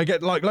 3 and I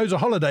get like loads of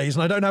holidays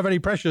and I don't have any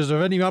pressures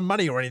of any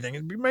money or anything.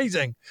 It'd be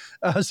amazing.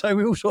 So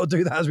we all sort of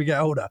do that as we get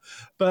older.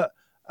 But,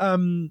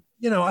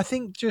 I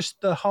think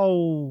just the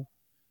whole,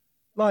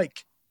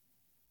 like,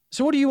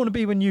 so what do you want to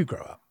be when you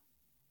grow up?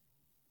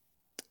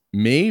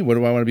 Me? What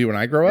do I want to be when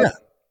I grow up?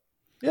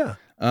 Yeah.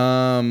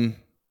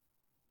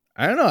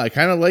 I don't know. I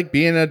kind of like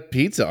being a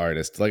pizza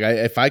artist. Like,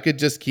 if I could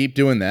just keep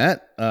doing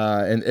that,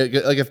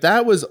 like if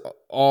that was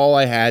all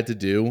I had to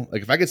do,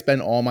 like if I could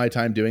spend all my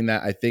time doing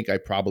that, I think I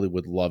probably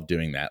would love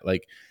doing that.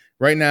 Like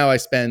right now, I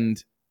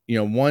spend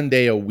 1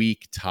 day a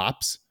week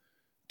tops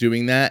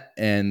doing that,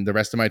 and the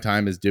rest of my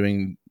time is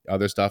doing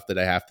other stuff that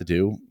I have to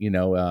do.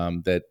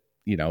 That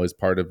is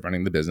part of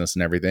running the business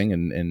and everything,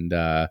 and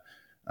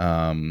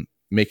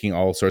making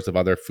all sorts of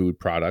other food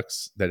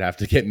products that have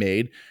to get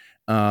made.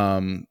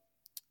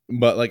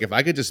 But like, if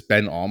I could just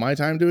spend all my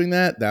time doing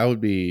that, that would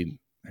be,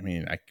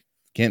 I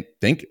can't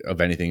think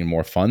of anything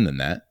more fun than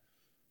that.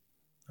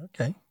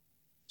 Okay.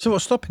 So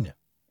what's stopping you?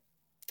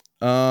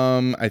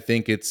 I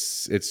think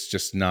it's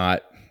just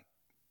not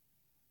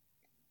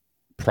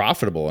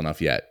profitable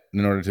enough yet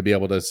in order to be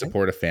able to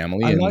support a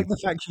family. I like the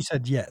fact you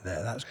said yet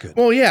there. That's good.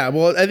 Well, yeah.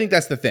 Well, I think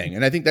that's the thing.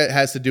 And I think that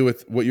has to do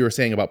with what you were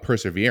saying about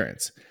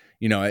perseverance.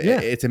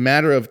 It's a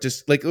matter of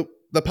just like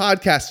the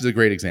podcast is a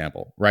great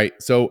example, right?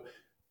 So,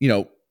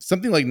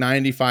 something like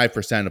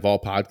 95% of all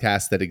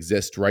podcasts that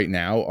exist right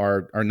now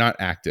are not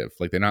active.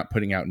 Like, they're not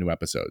putting out new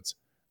episodes.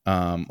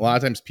 A lot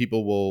of times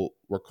people will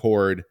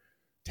record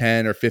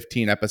 10 or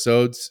 15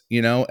 episodes,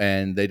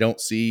 and they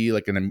don't see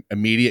like an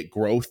immediate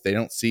growth. They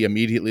don't see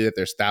immediately that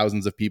there's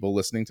thousands of people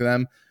listening to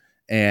them.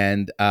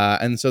 And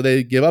so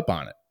they give up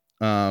on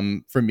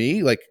it. For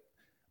me, like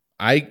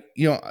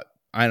on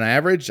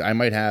average, I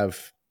might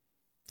have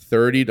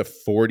 30 to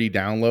 40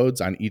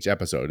 downloads on each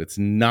episode. It's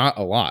not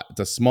a lot. It's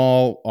a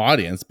small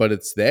audience, but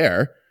it's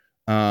there.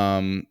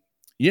 And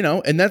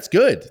that's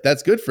good.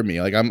 That's good for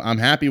me. Like I'm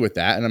happy with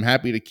that, and I'm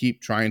happy to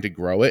keep trying to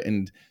grow it.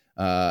 And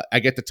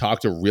I get to talk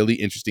to really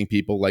interesting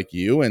people like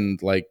you,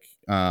 and like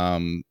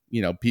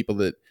people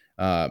that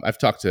I've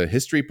talked to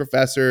history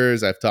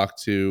professors. I've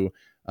talked to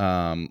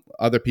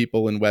other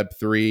people in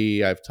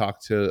Web3. I've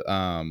talked to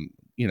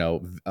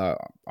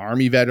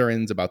Army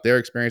veterans about their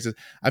experiences.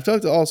 I've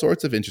talked to all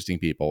sorts of interesting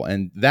people,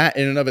 and that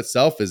in and of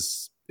itself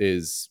is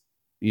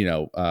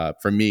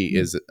for me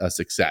is a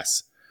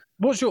success.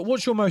 What's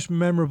your most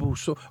memorable?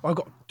 I've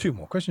got 2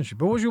 more questions,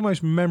 but what's your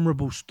most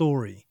memorable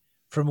story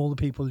from all the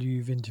people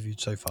you've interviewed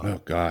so far?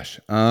 Oh gosh,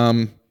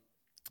 I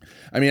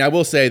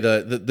will say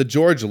the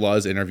George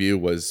Luz interview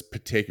was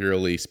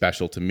particularly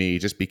special to me,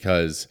 just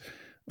because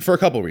for a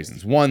couple of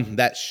reasons. One,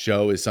 that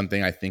show is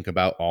something I think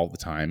about all the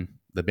time.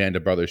 The Band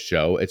of Brothers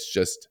show. It's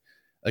just,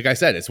 like I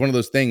said, it's one of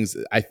those things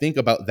I think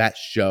about that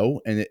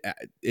show, and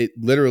it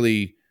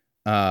literally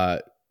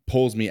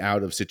pulls me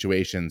out of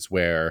situations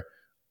where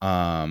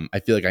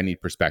I feel like I need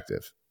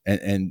perspective. I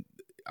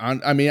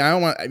don't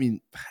know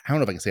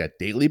if I can say a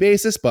daily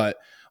basis, but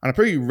on a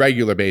pretty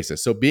regular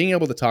basis. So being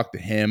able to talk to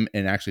him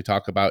and actually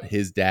talk about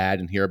his dad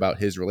and hear about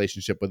his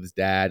relationship with his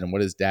dad and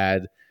what his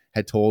dad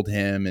had told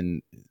him,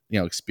 and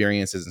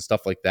experiences and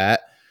stuff like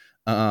that.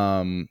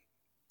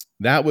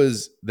 that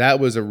was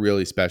a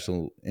really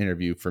special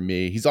interview for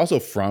me. He's also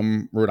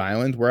from Rhode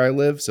Island where I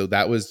live, so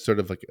that was sort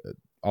of like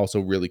also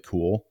really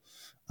cool.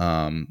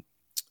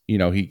 You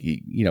know,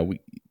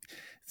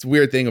 it's a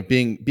weird thing of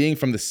being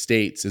from the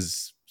States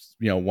is,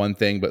 you know, one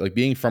thing, but like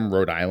being from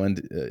Rhode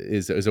Island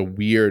is a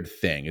weird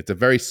thing. It's a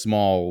very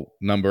small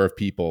number of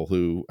people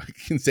who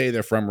can say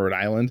they're from Rhode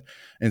Island.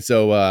 And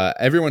so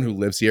everyone who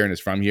lives here and is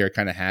from here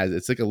kind of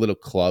it's like a little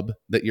club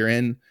that you're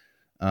in.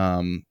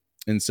 And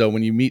so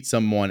when you meet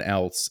someone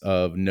else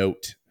of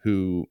note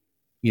who,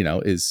 you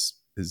know, is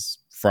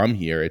from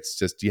here, it's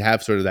just, you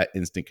have sort of that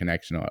instant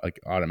connection like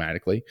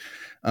automatically.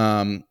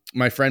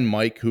 My friend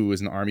Mike, who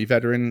is an Army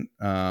veteran,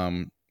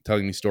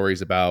 telling me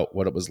stories about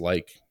what it was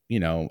like, you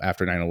know,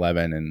 after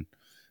 9/11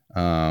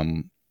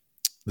 and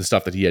the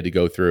stuff that he had to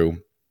go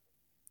through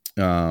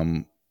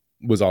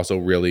was also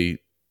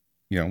really,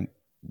 you know,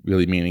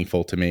 really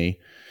meaningful to me.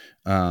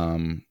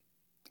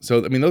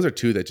 So, I mean, those are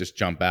two that just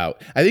jump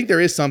out. I think there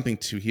is something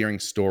to hearing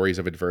stories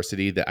of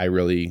adversity that I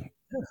really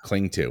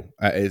cling to.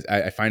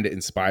 I find it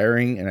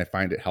inspiring and I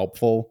find it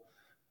helpful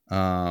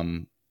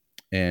and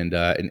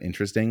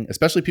interesting,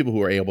 especially people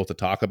who are able to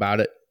talk about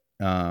it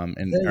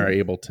and are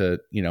able to,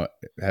 you know,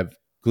 have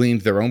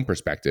gleaned their own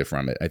perspective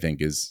from it. I think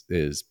is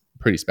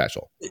pretty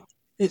special.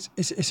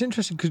 It's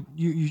interesting because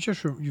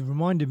you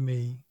reminded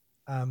me.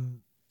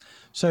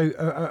 So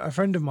a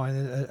friend of mine,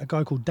 a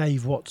guy called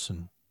Dave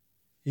Watson,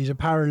 he's a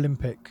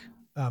Paralympic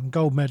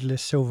gold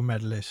medalist, silver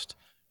medalist,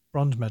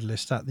 bronze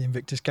medalist at the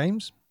Invictus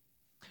Games.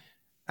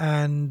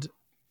 And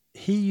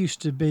he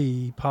used to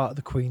be part of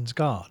the Queen's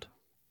Guard.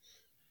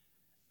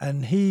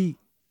 And he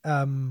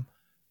got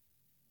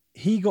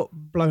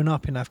blown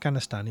up in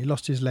Afghanistan. He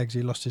lost his legs,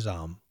 he lost his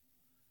arm.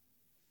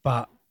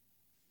 But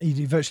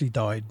he virtually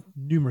died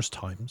numerous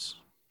times.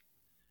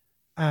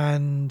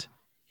 And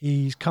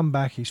he's come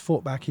back, he's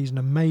fought back. He's an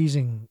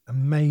amazing,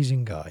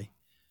 amazing guy.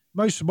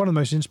 One of the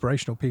most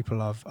inspirational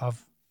people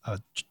I've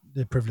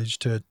the privilege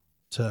to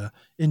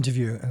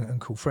interview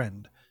and call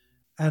friend.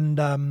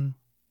 And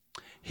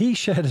he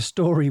shared a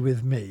story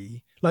with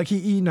me. Like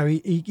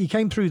he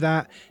came through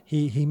that.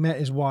 He met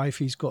his wife.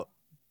 He's got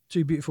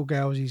 2 beautiful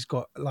girls. He's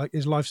got, like,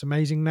 his life's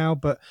amazing now.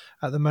 But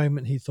at the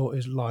moment, he thought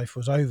his life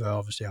was over,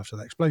 obviously after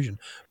that explosion.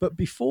 But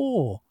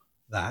before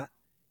that,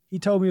 he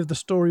told me of the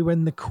story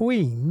when the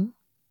Queen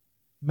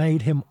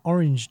made him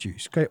orange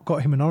juice,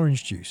 got him an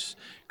orange juice,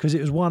 because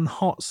it was one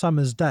hot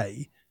summer's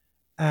day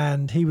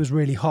and he was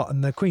really hot.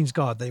 And the Queen's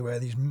Guard, they wear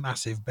these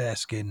massive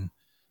bearskin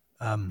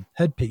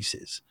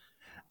headpieces.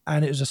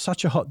 And it was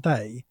such a hot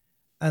day.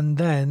 And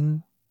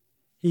then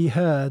he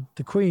heard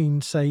the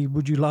Queen say,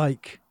 "Would you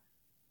like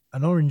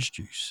an orange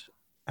juice?"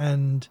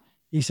 And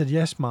he said,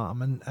 "Yes,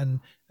 ma'am."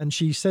 And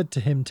she said to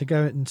him to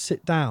go and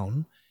sit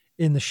down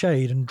in the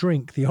shade and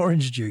drink the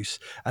orange juice.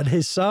 And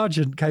his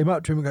sergeant came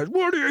up to him and goes,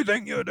 "What do you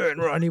think you're doing?"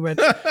 Right. And he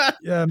went,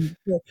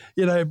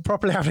 you know,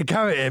 properly having a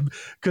go at him,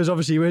 because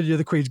obviously when you're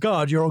the Queen's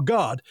Guard, you're on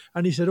guard.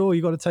 And he said, "Oh,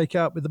 you got to take it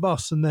up with the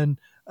boss." And then,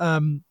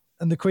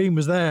 and the Queen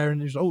was there,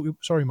 and he was, "Oh,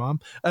 sorry, ma'am."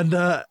 And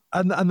there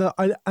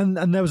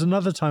was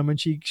another time when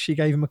she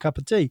gave him a cup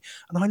of tea.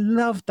 And I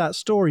loved that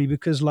story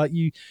because, like,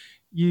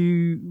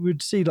 you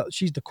would see, like,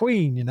 she's the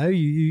Queen, you know,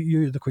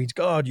 you're the Queen's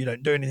Guard, you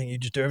don't do anything, you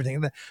just do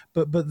everything.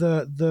 But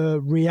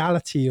the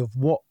reality of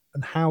what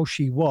and how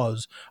she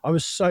was, I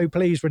was so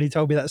pleased when he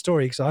told me that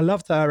story, because I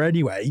loved her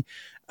anyway.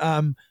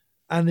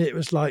 And it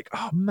was like,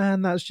 oh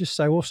man, that's just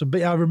so awesome.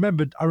 But yeah, I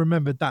remembered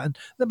that.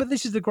 But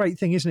this is the great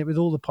thing, isn't it, with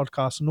all the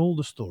podcasts and all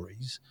the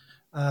stories.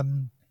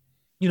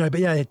 You know,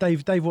 but yeah,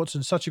 Dave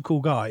Watson's such a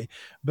cool guy.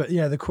 But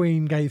yeah, the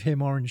Queen gave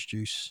him orange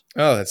juice.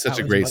 Oh, that's such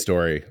a great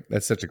story.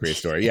 That's such a great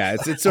story. Yeah,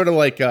 it's sort of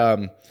like you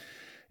know,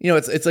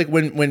 it's like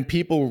when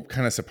people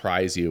kind of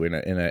surprise you in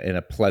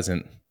a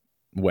pleasant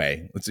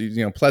way. It's,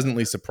 you know,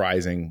 pleasantly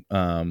surprising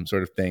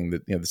sort of thing,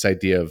 that, you know, this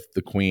idea of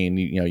the Queen,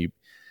 you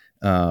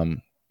know,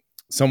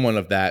 someone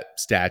of that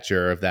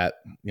stature, of that,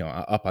 you know,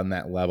 up on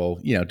that level,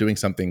 you know, doing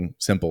something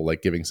simple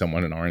like giving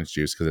someone an orange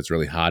juice because it's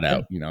really hot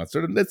out, you know,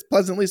 it's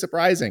pleasantly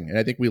surprising. And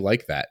I think we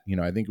like that, you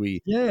know, I think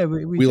we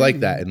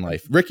like that in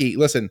life. Ricky,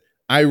 listen,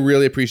 I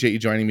really appreciate you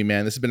joining me,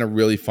 man. This has been a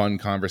really fun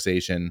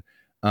conversation.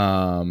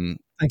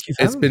 Thank you.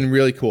 It's been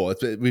really cool. I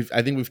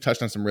think we've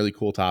touched on some really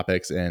cool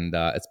topics, and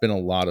it's been a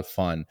lot of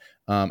fun.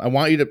 I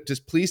want you to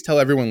just please tell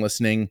everyone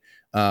listening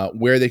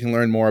where they can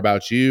learn more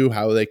about you,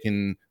 how they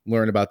can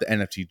learn about the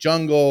NFT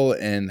jungle,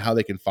 and how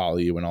they can follow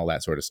you and all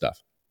that sort of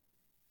stuff.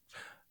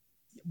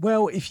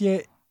 Well,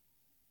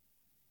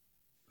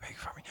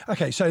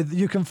 okay, so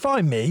you can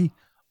find me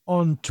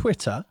on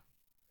Twitter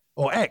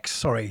or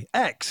X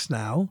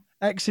now.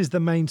 X is the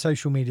main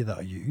social media that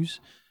I use.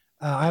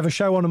 I have a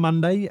show on a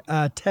Monday,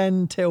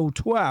 10 till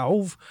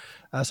 12,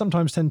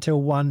 sometimes 10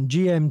 till 1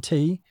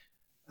 GMT.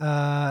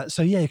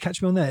 So yeah,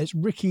 catch me on there. It's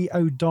Ricky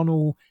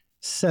O'Donnell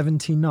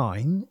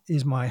 79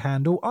 is my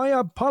handle. I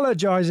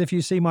apologize if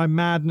you see my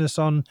madness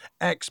on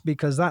X,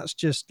 because that's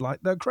just like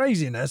the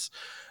craziness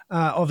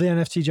of the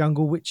NFT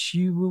jungle, which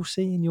you will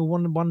see and you'll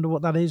wonder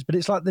what that is. But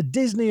it's like the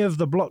Disney of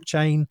the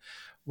blockchain,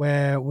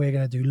 where we're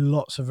going to do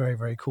lots of very,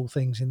 very cool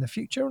things in the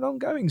future and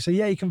ongoing. So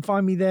yeah, you can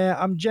find me there.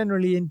 I'm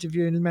generally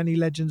interviewing many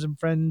legends and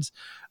friends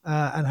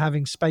and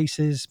having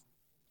spaces,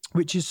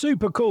 which is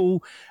super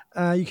cool.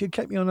 You could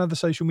keep me on other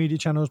social media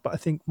channels, but I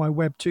think my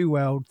Web 2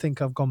 world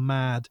think I've gone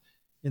mad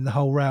in the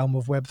whole realm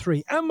of Web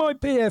 3. And my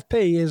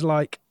PFP is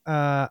like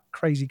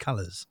crazy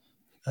colors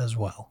as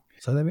well.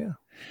 So there we are.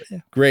 Yeah.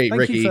 Great,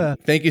 Ricky.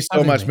 Thank you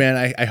so much,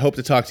 man. I hope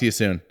to talk to you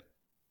soon.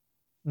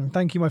 And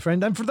thank you, my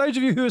friend. And for those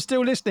of you who are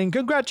still listening,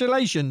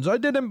 congratulations. I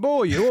didn't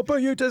bore you or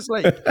put you to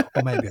sleep.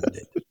 Or maybe I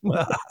did.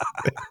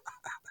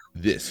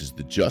 This is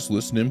the Just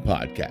Listening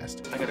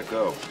Podcast. I gotta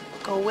go.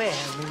 Go where?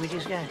 We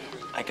just got here.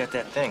 I got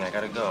that thing. I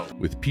gotta go.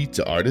 With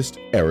pizza artist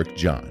Eric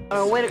John.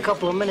 Wait a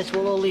couple of minutes.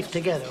 We'll all leave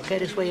together, okay?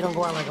 This way you don't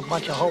go out like a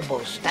bunch of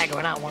hobos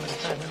staggering out one at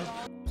a time.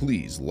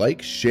 Please like,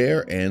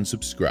 share, and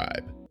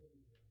subscribe.